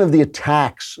one of the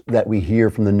attacks that we hear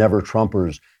from the Never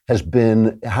Trumpers has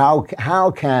been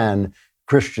how can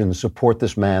Christians support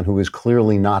this man who is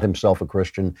clearly not himself a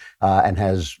Christian and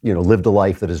has lived a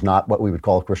life that is not what we would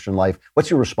call a Christian life. What's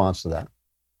your response to that?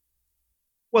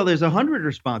 Well, there's 100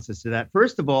 responses to that.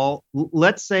 First of all,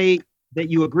 let's say that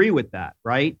you agree with that,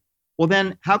 right? Well,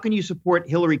 then how can you support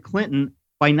Hillary Clinton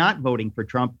by not voting for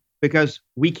Trump? Because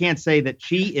we can't say that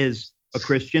she is a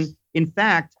Christian. In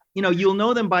fact, you'll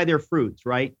know them by their fruits,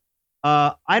 right?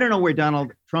 I don't know where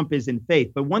Donald Trump is in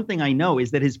faith, but one thing I know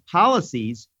is that his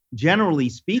policies, generally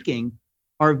speaking,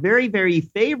 are very, very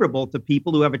favorable to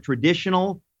people who have a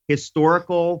traditional,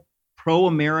 historical,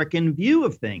 pro-American view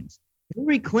of things.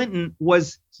 Hillary Clinton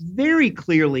was very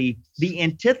clearly the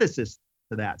antithesis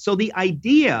to that. So the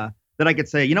idea that I could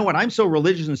say, you know what, I'm so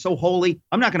religious and so holy,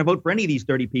 I'm not going to vote for any of these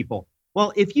dirty people.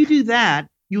 Well, if you do that,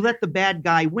 you let the bad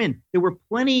guy win. There were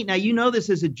plenty. Now, you know this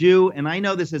as a Jew, and I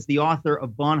know this as the author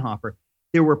of Bonhoeffer.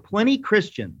 There were plenty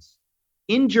Christians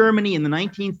in Germany in the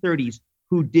 1930s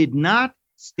who did not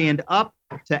stand up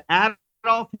to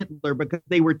Adolf Hitler because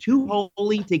they were too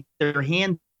holy to get their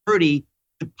hands dirty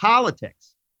to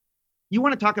politics. You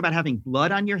want to talk about having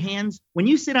blood on your hands? When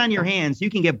you sit on your hands, you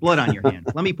can get blood on your hands.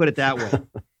 Let me put it that way.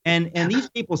 And these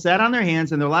people sat on their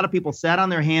hands, and there are a lot of people sat on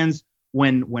their hands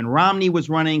when Romney was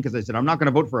running, because they said, I'm not going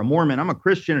to vote for a Mormon. I'm a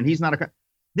Christian, and he's not a.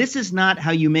 This is not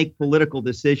how you make political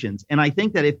decisions. And I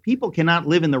think that if people cannot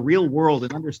live in the real world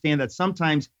and understand that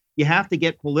sometimes you have to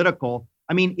get political.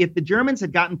 I mean, if the Germans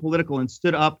had gotten political and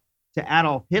stood up to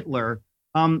Adolf Hitler,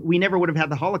 we never would have had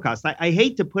the Holocaust. I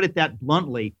hate to put it that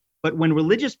bluntly, but when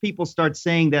religious people start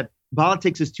saying that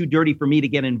politics is too dirty for me to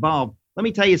get involved, let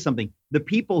me tell you something. The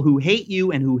people who hate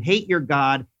you and who hate your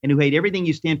God and who hate everything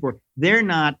you stand for, they're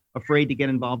not afraid to get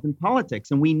involved in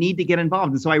politics, and we need to get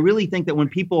involved. And so I really think that when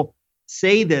people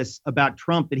say this about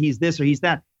Trump, that he's this or he's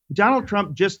that, Donald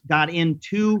Trump just got in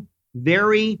two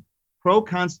very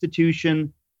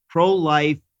pro-Constitution,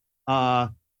 pro-life,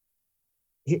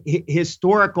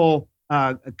 historical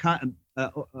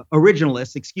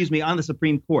originalists, on the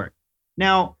Supreme Court.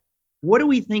 Now, what do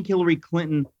we think Hillary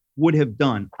Clinton would have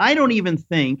done? I don't even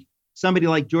think somebody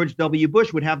like George W.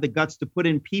 Bush would have the guts to put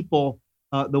in people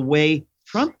the way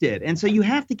Trump did. And so you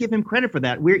have to give him credit for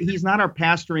that. He's not our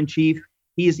pastor in chief.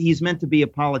 He's meant to be a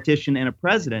politician and a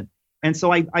president. And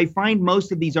so I find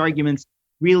most of these arguments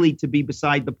really to be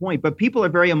beside the point. But people are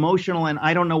very emotional, and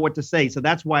I don't know what to say. So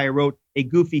that's why I wrote a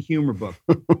goofy humor book.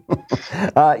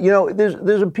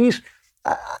 There's a piece.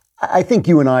 I think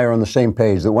you and I are on the same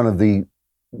page that one of the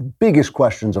biggest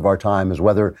questions of our time is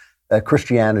whether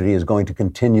Christianity is going to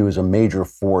continue as a major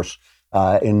force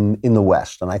in the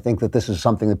West. And I think that this is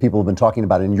something that people have been talking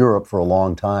about in Europe for a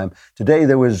long time. Today,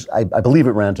 there was, I believe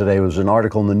it ran today, was an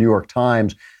article in the New York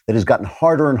Times that has gotten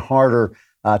harder and harder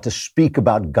to speak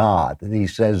about God. And he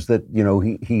says that,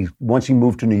 he once he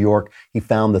moved to New York, he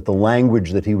found that the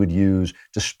language that he would use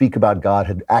to speak about God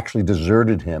had actually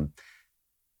deserted him.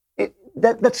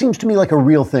 That seems to me like a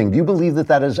real thing. Do you believe that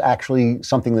that is actually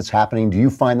something that's happening? Do you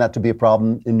find that to be a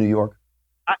problem in New York?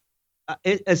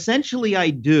 Essentially, I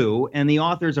do. And the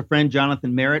author is a friend,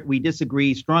 Jonathan Merritt. We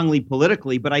disagree strongly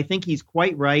politically, but I think he's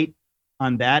quite right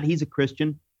on that. He's a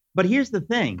Christian. But here's the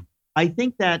thing. I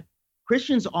think that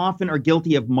Christians often are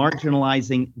guilty of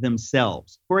marginalizing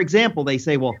themselves. For example, they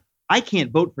say, well, I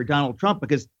can't vote for Donald Trump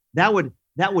because that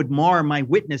would mar my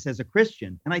witness as a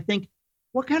Christian. And I think,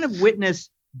 what kind of witness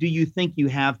do you think you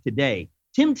have today?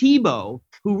 Tim Tebow,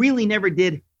 who really never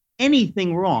did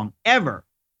anything wrong, ever.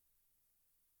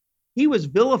 He was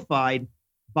vilified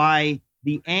by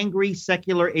the angry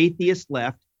secular atheist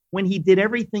left when he did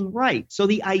everything right. So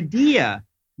the idea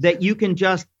that you can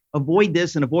just avoid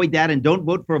this and avoid that and don't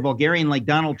vote for a vulgarian like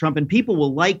Donald Trump and people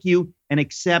will like you and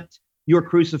accept your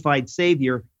crucified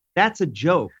savior, that's a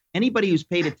joke. Anybody who's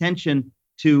paid attention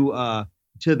to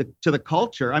the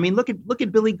culture. I mean, look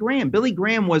at Billy Graham. Billy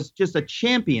Graham was just a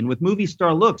champion with movie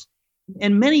star looks,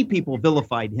 and many people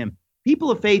vilified him. People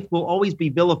of faith will always be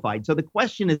vilified. So the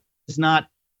question is not,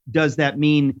 does that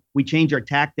mean we change our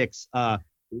tactics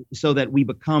so that we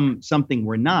become something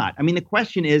we're not? I mean, the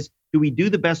question is, do we do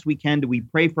the best we can? Do we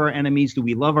pray for our enemies? Do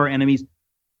we love our enemies?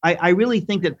 I really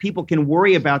think that people can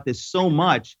worry about this so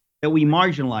much that we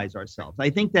marginalize ourselves. I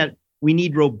think that we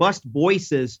need robust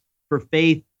voices for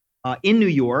faith in New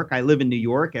York. I live in New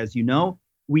York, as you know.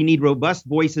 We need robust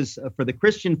voices for the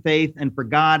Christian faith and for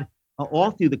God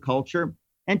all through the culture.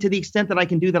 And to the extent that I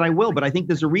can do that, I will. But I think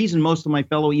there's a reason most of my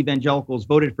fellow evangelicals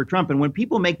voted for Trump. And when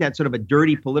people make that sort of a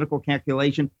dirty political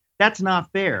calculation, that's not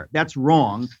fair. That's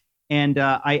wrong. And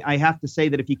I have to say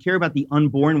that if you care about the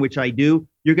unborn, which I do,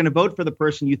 you're going to vote for the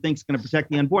person you think is going to protect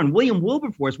the unborn. William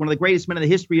Wilberforce, one of the greatest men in the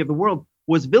history of the world,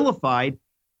 was vilified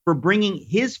for bringing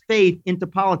his faith into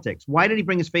politics. Why did he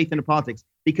bring his faith into politics?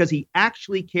 Because he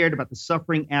actually cared about the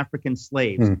suffering African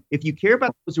slaves. If you care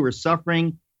about those who are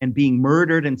suffering and being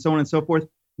murdered and so on and so forth,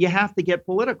 you have to get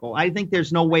political. I think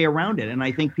there's no way around it. And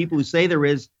I think people who say there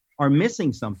is are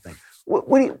missing something. What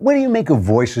do you make of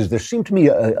voices? There seem to me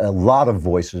a lot of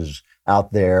voices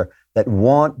out there that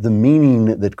want the meaning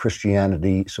that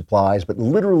Christianity supplies, but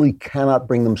literally cannot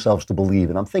bring themselves to believe.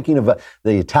 And I'm thinking of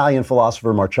the Italian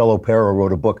philosopher Marcello Pera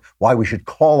wrote a book, Why We Should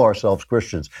Call Ourselves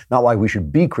Christians, not why we should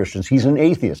be Christians. He's an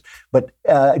atheist. But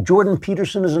Jordan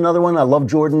Peterson is another one. I love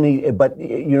Jordan, but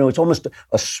it's almost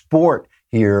a sport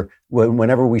here.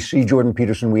 Whenever we see Jordan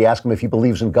Peterson, we ask him if he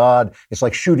believes in God. It's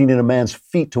like shooting in a man's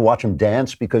feet to watch him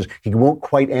dance because he won't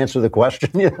quite answer the question,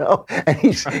 And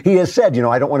he has said,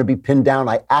 I don't want to be pinned down.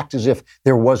 I act as if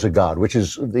there was a God, which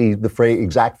is the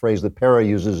exact phrase that Pera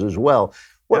uses as well.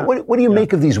 What do you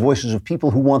make of these voices of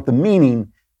people who want the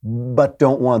meaning but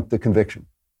don't want the conviction?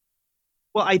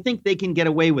 Well, I think they can get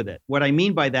away with it. What I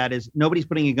mean by that is nobody's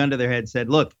putting a gun to their head and said,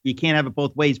 look, you can't have it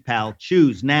both ways, pal.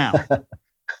 Choose now.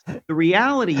 The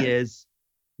reality is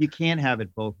you can't have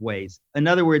it both ways. In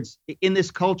other words, in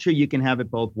this culture, you can have it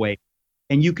both ways.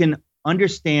 And you can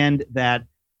understand that,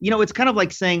 it's kind of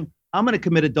like saying, I'm going to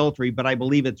commit adultery, but I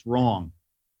believe it's wrong.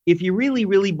 If you really,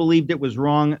 really believed it was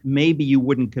wrong, maybe you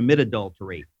wouldn't commit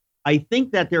adultery. I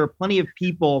think that there are plenty of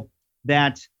people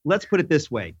that, let's put it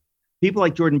this way, people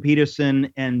like Jordan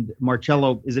Peterson and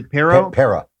Marcello, is it Pera?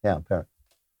 Pera, yeah, Pera.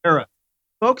 Pera.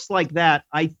 Folks like that,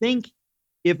 I think,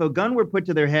 if a gun were put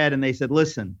to their head and they said,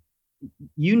 listen,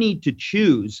 you need to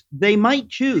choose, they might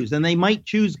choose and they might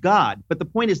choose God. But the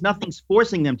point is nothing's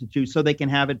forcing them to choose so they can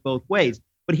have it both ways.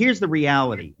 But here's the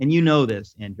reality. And you know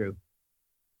this, Andrew.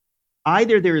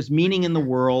 Either there is meaning in the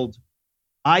world,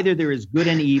 either there is good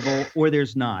and evil, or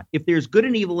there's not. If there's good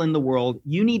and evil in the world,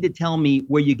 you need to tell me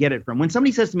where you get it from. When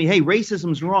somebody says to me, hey,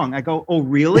 racism's wrong, I go, oh,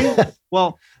 really?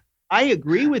 Well, I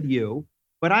agree with you,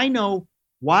 but I know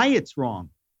why it's wrong.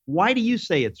 Why do you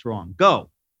say it's wrong? Go.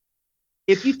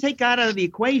 If you take God out of the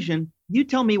equation, you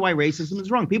tell me why racism is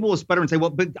wrong. People will sputter and say,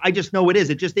 well, but I just know it is.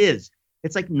 It just is.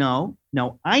 It's like, no,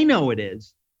 I know it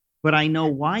is, but I know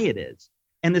why it is.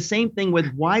 And the same thing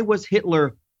with why was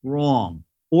Hitler wrong?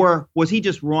 Or was he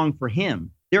just wrong for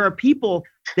him? There are people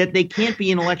that they can't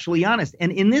be intellectually honest.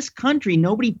 And in this country,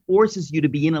 nobody forces you to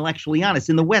be intellectually honest.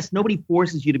 In the West, nobody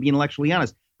forces you to be intellectually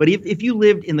honest. But if you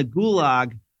lived in the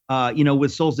gulag,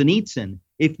 with Solzhenitsyn,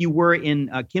 if you were in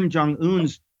Kim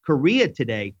Jong-un's Korea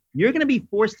today, you're going to be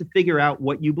forced to figure out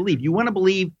what you believe. You want to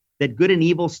believe that good and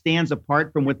evil stands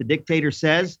apart from what the dictator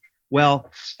says?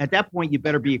 Well, at that point, you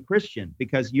better be a Christian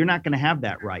because you're not going to have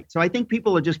that right. So I think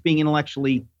people are just being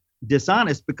intellectually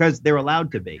dishonest because they're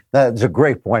allowed to be. That's a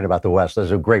great point about the West.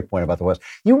 That's a great point about the West.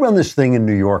 You run this thing in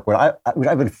New York. What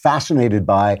I've been fascinated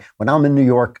by, when I'm in New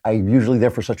York, I'm usually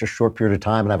there for such a short period of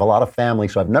time, and I have a lot of family,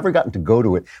 so I've never gotten to go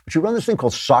to it. But you run this thing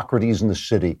called Socrates in the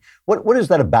City. What is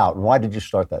that about, and why did you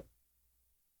start that?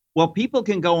 Well, people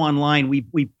can go online.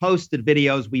 We posted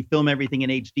videos. We film everything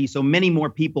in HD, so many more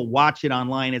people watch it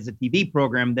online as a TV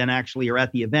program than actually are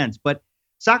at the events. But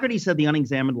Socrates said the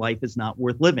unexamined life is not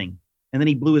worth living. And then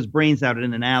he blew his brains out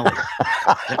in an alley.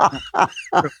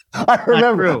 I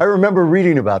remember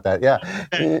reading about that. Yeah.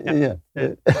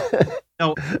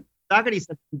 No, Socrates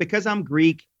said, because I'm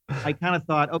Greek, I kind of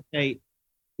thought, okay,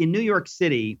 in New York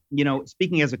City,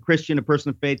 speaking as a Christian, a person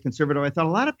of faith, conservative, I thought a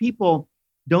lot of people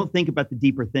don't think about the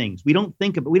deeper things. We don't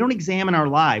examine our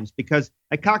lives, because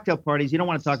at cocktail parties, you don't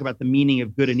want to talk about the meaning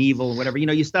of good and evil and whatever.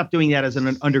 You stop doing that as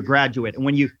an undergraduate. And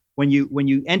when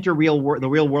you enter the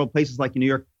real world, places like in New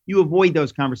York, you avoid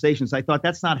those conversations. I thought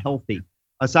that's not healthy.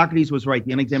 Socrates was right.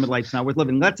 The unexamined life is not worth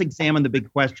living. Let's examine the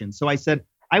big questions. So I said,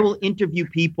 I will interview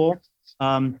people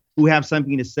who have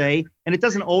something to say. And it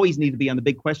doesn't always need to be on the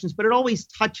big questions, but it always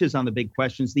touches on the big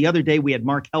questions. The other day, we had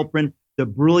Mark Helprin, the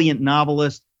brilliant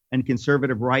novelist and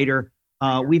conservative writer.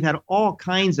 We've had all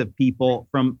kinds of people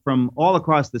from all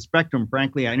across the spectrum.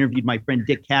 Frankly, I interviewed my friend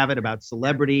Dick Cavett about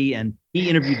celebrity, and he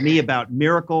interviewed me about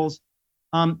miracles.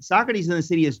 Socrates in the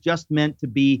City is just meant to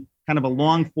be kind of a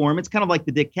long form. It's kind of like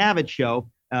the Dick Cavett show,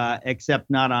 except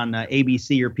not on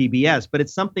ABC or PBS, but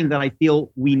it's something that I feel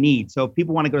we need. So if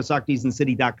people want to go to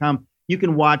SocratesInTheCity.com, you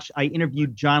can watch. I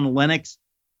interviewed John Lennox,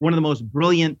 one of the most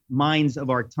brilliant minds of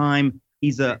our time.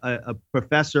 He's a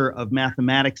professor of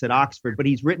mathematics at Oxford, but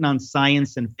he's written on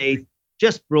science and faith,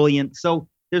 just brilliant. So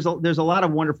there's a lot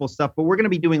of wonderful stuff, but we're going to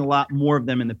be doing a lot more of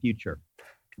them in the future.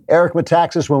 Eric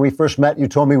Metaxas, when we first met, you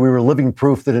told me we were living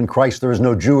proof that in Christ there is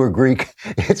no Jew or Greek.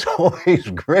 It's always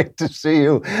great to see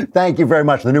you. Thank you very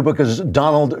much. The new book is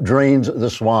Donald Drains the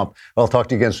Swamp. I'll talk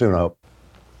to you again soon, I hope.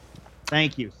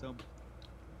 Thank you so much.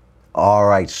 All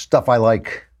right, stuff I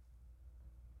like.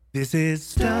 This is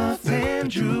Stuff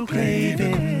Andrew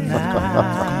Craving.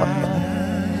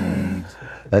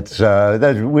 That's a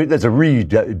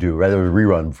redo, rather a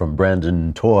rerun from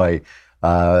Brandon Toy.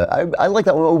 I like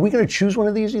that one. Are we going to choose one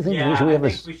of these, do you think? Yeah, I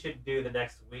think we should do the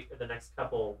next week, or the next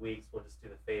couple of weeks. We'll just do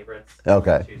the favorites.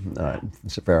 Okay. All right.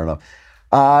 Fair enough.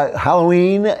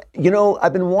 Halloween,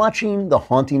 I've been watching The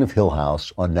Haunting of Hill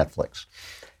House on Netflix,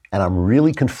 and I'm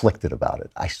really conflicted about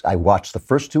it. I watched the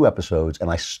first 2 episodes, and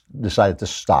I decided to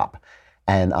stop.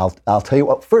 And I'll tell you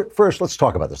what, first, let's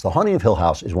talk about this. The Haunting of Hill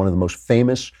House is one of the most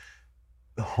famous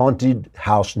haunted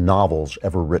house novels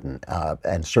ever written,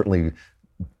 and certainly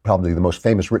probably the most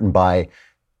famous, written by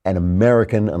an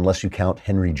American, unless you count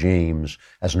Henry James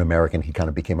as an American. He kind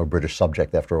of became a British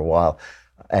subject after a while.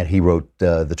 And he wrote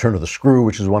The Turn of the Screw,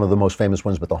 which is one of the most famous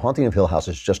ones. But The Haunting of Hill House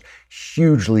is just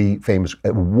hugely famous,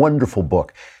 a wonderful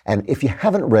book. And if you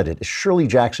haven't read it, Shirley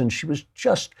Jackson, she was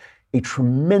just a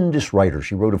tremendous writer.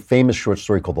 She wrote a famous short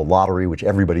story called The Lottery, which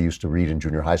everybody used to read in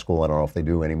junior high school. I don't know if they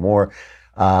do anymore.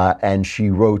 And she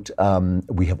wrote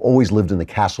We Have Always Lived in the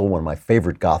Castle, one of my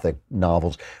favorite Gothic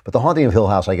novels. But The Haunting of Hill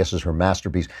House, I guess, is her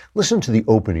masterpiece. Listen to the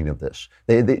opening of this.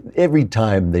 Every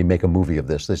time they make a movie of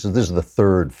this is the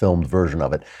 3rd filmed version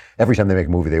of it. Every time they make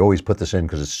a movie, they always put this in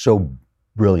because it's so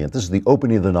brilliant. This is the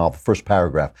opening of the novel, first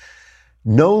paragraph.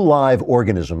 No live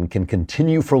organism can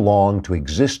continue for long to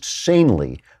exist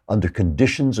sanely under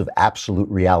conditions of absolute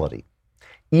reality.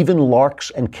 Even larks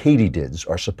and katydids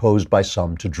are supposed by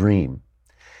some to dream.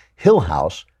 Hill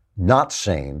House, not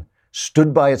sane,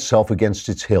 stood by itself against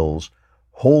its hills,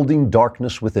 holding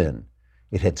darkness within.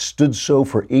 It had stood so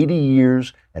for 80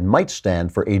 years and might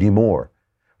stand for 80 more.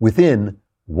 Within,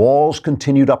 walls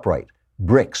continued upright,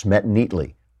 bricks met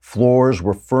neatly, floors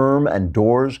were firm and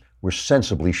doors were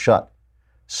sensibly shut.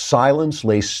 Silence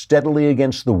lay steadily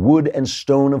against the wood and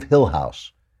stone of Hill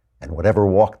House, and whatever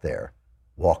walked there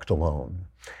walked alone.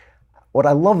 What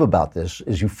I love about this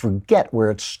is you forget where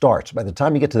it starts. By the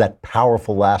time you get to that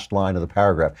powerful last line of the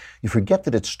paragraph, you forget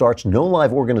that it starts, no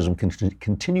live organism can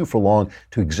continue for long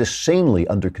to exist sanely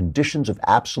under conditions of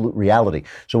absolute reality.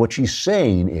 So what she's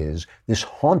saying is this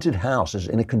haunted house is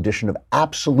in a condition of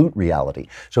absolute reality.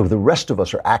 So the rest of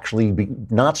us are actually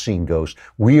not seeing ghosts.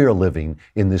 We are living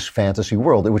in this fantasy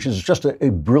world, which is just a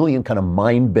brilliant kind of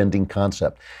mind-bending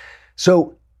concept.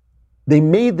 So they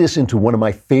made this into one of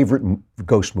my favorite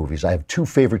ghost movies. I have 2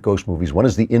 favorite ghost movies. One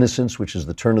is The Innocents, which is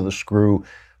The Turn of the Screw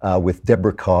with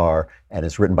Deborah Kerr, and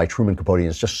it's written by Truman Capote. And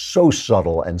it's just so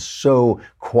subtle and so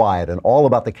quiet and all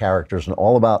about the characters and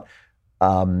all about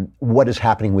what is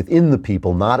happening within the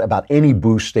people, not about any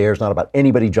boo stares, not about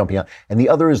anybody jumping out. And the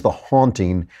other is The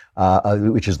Haunting,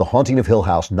 which is The Haunting of Hill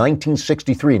House,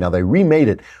 1963. Now, they remade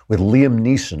it with Liam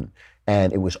Neeson,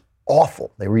 and it was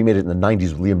awful. They remade it in the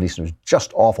 90s with Liam Neeson. It was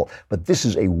just awful. But this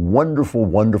is a wonderful,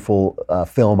 wonderful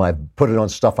film. I've put it on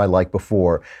Stuff I Like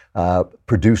before,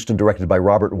 produced and directed by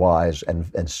Robert Wise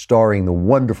and starring the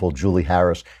wonderful Julie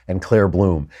Harris and Claire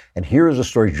Bloom. And here is a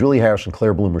story. Julie Harris and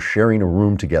Claire Bloom are sharing a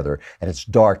room together, and it's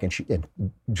dark, and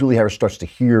Julie Harris starts to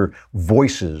hear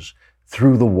voices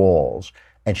through the walls.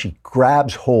 And she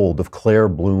grabs hold of Claire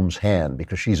Bloom's hand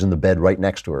because she's in the bed right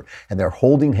next to her. And they're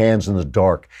holding hands in the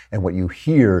dark. And what you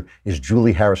hear is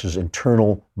Julie Harris's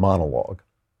internal monologue.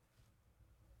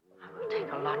 I will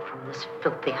take a lot from this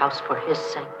filthy house for his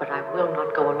sake, but I will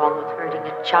not go along with hurting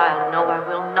a child. No, I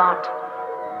will not.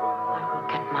 I will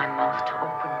get my mouth to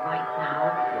open right now.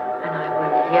 And I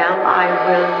will yell, I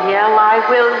will yell, I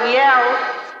will yell.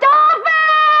 Stop it!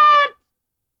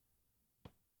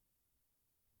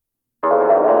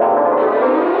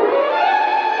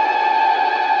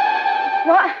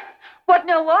 What? What?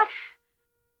 No, what?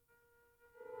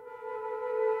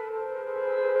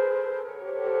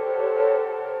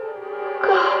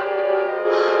 God.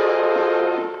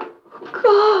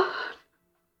 God.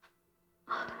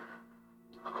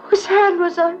 Whose hand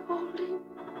was I holding?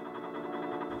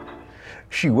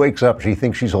 She wakes up. She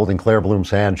thinks she's holding Claire Bloom's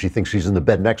hand. She thinks she's in the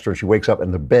bed next to her. She wakes up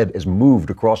and the bed is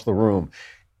moved across the room.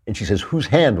 And she says, whose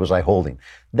hand was I holding?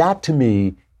 That, to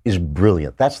me, is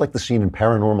brilliant. That's like the scene in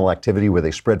Paranormal Activity where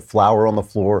they spread flour on the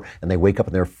floor and they wake up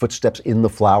and there are footsteps in the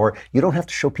flour. You don't have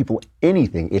to show people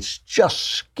anything. It's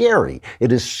just scary.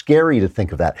 It is scary to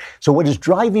think of that. So what is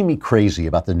driving me crazy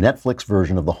about the Netflix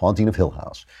version of The Haunting of Hill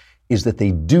House is that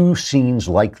they do scenes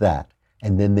like that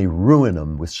and then they ruin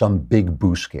them with some big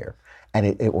boo scare.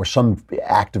 Or some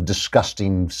act of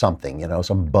disgusting something,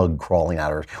 some bug crawling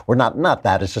out, or not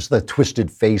that. It's just the twisted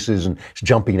faces and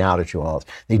jumping out at you and all this.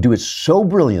 They do it so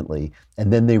brilliantly,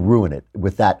 and then they ruin it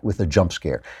with a jump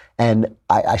scare. And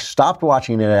I stopped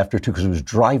watching it after two because it was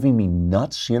driving me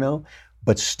nuts,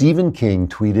 But Stephen King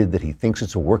tweeted that he thinks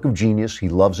it's a work of genius. He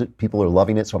loves it. People are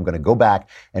loving it. So I'm going to go back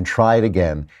and try it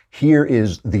again. Here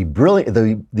is the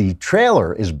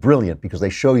trailer is brilliant because they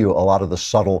show you a lot of the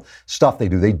subtle stuff they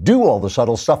do. They do all the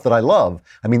subtle stuff that I love.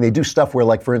 I mean, they do stuff where,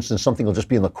 like, for instance, something will just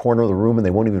be in the corner of the room and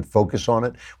they won't even focus on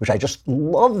it, which I just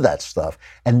love that stuff.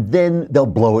 And then they'll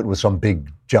blow it with some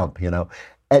big jump,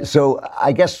 And so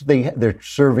I guess they're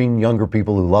serving younger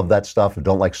people who love that stuff and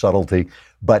don't like subtlety.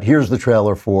 But here's the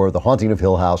trailer for The Haunting of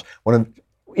Hill House.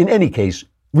 In any case,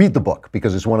 read the book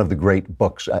because it's one of the great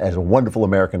books. As a wonderful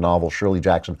American novel, Shirley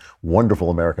Jackson, wonderful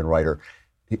American writer.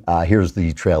 Here's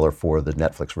the trailer for the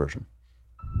Netflix version.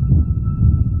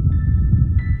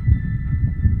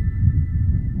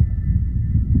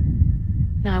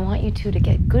 Now I want you two to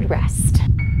get good rest.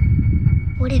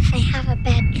 What if I have a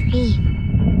bad dream?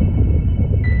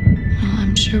 Well,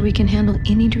 I'm sure we can handle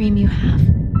any dream you have.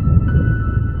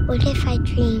 What if I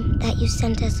dream that you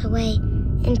sent us away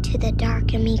into the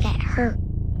dark and we get hurt?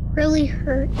 Really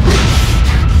hurt?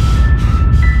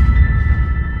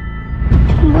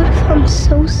 And what if I'm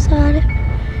so sad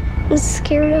and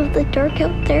scared of the dark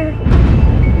out there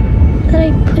that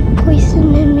I put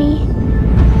poison in me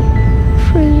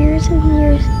for years and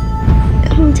years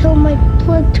until my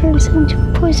blood turns into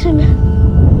poison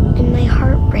and my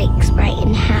heart breaks right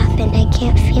in half and I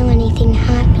can't feel anything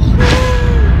happy?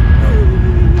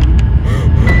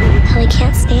 I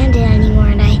can't stand it anymore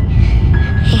and I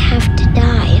have to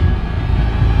die.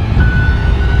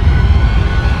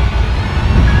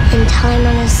 Until I'm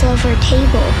on a silver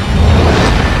table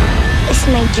with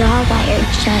my jaw wired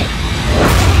shut.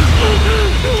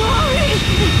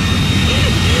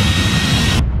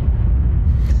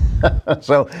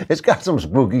 So it's got some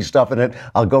spooky stuff in it.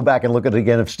 I'll go back and look at it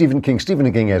again. Stephen King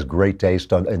has great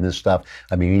taste in this stuff.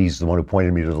 I mean, he's the one who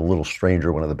pointed me to The Little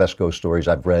Stranger, one of the best ghost stories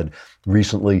I've read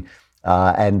recently.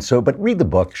 But read the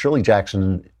book. Shirley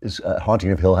Jackson's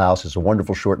Haunting of Hill House is a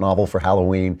wonderful short novel for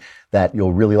Halloween that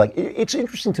you'll really like. It's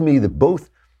interesting to me that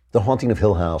both The Haunting of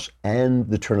Hill House and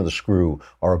The Turn of the Screw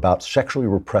are about sexually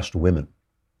repressed women.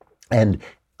 And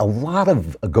a lot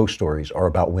of ghost stories are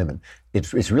about women.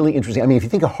 It's really interesting. I mean, if you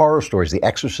think of horror stories, The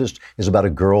Exorcist is about a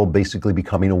girl basically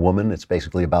becoming a woman. It's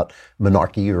basically about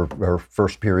monarchy or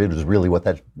first period is really what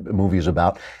that movie is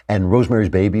about. And Rosemary's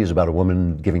Baby is about a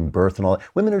woman giving birth and all that.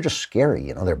 Women are just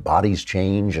scary, their bodies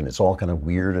change and it's all kind of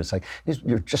weird. It's like,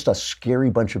 you're just a scary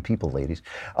bunch of people, ladies.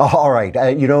 All right.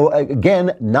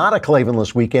 Again, not a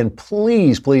Clavenless weekend.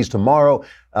 Please, tomorrow,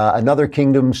 Another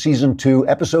Kingdom Season 2,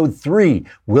 Episode 3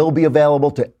 will be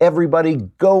available to everybody.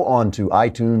 Go on to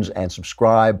iTunes and subscribe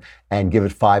subscribe and give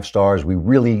it 5 stars. We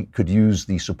really could use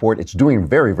the support. It's doing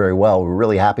very, very well. We're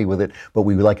really happy with it, but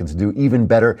we would like it to do even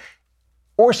better.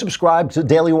 Or subscribe to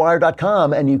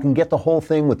dailywire.com and you can get the whole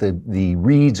thing with the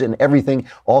reads and everything.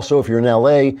 Also, if you're in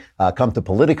LA, come to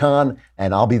Politicon,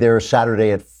 and I'll be there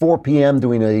Saturday at 4 p.m.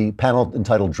 doing a panel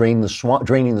entitled Draining the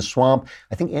Swamp.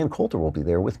 I think Ann Coulter will be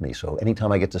there with me. So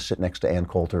anytime I get to sit next to Ann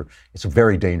Coulter, it's a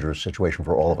very dangerous situation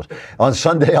for all of us. On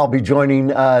Sunday, I'll be joining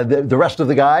the rest of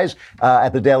the guys at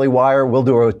the Daily Wire. We'll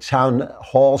do a town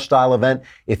hall style event.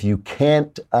 If you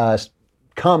can't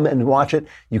come and watch it,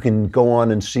 you can go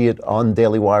on and see it on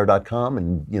dailywire.com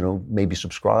and, maybe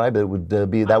subscribe. It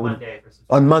would be that would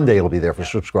on Monday it'll be there for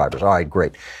subscribers. All right,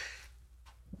 great.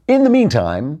 In the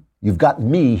meantime, you've got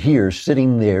me here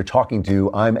sitting there talking to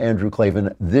you. I'm Andrew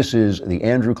Klavan. This is the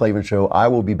Andrew Klavan Show. I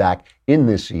will be back in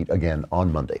this seat again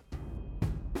on Monday.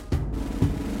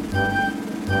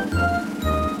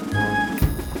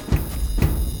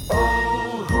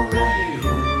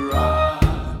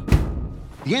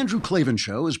 The Andrew Klavan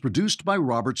Show is produced by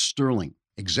Robert Sterling.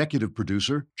 Executive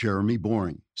producer, Jeremy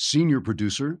Boring. Senior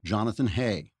producer, Jonathan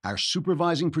Hay. Our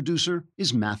supervising producer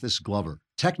is Mathis Glover.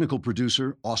 Technical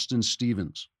producer, Austin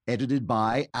Stevens. Edited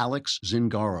by Alex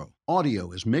Zingaro.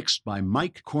 Audio is mixed by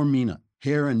Mike Cormina.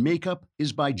 Hair and makeup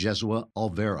is by Jesua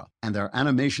Alvera. And our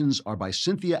animations are by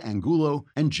Cynthia Angulo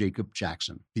and Jacob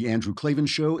Jackson. The Andrew Klavan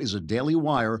Show is a Daily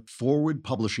Wire Forward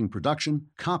Publishing production.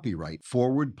 Copyright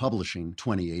Forward Publishing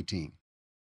 2018.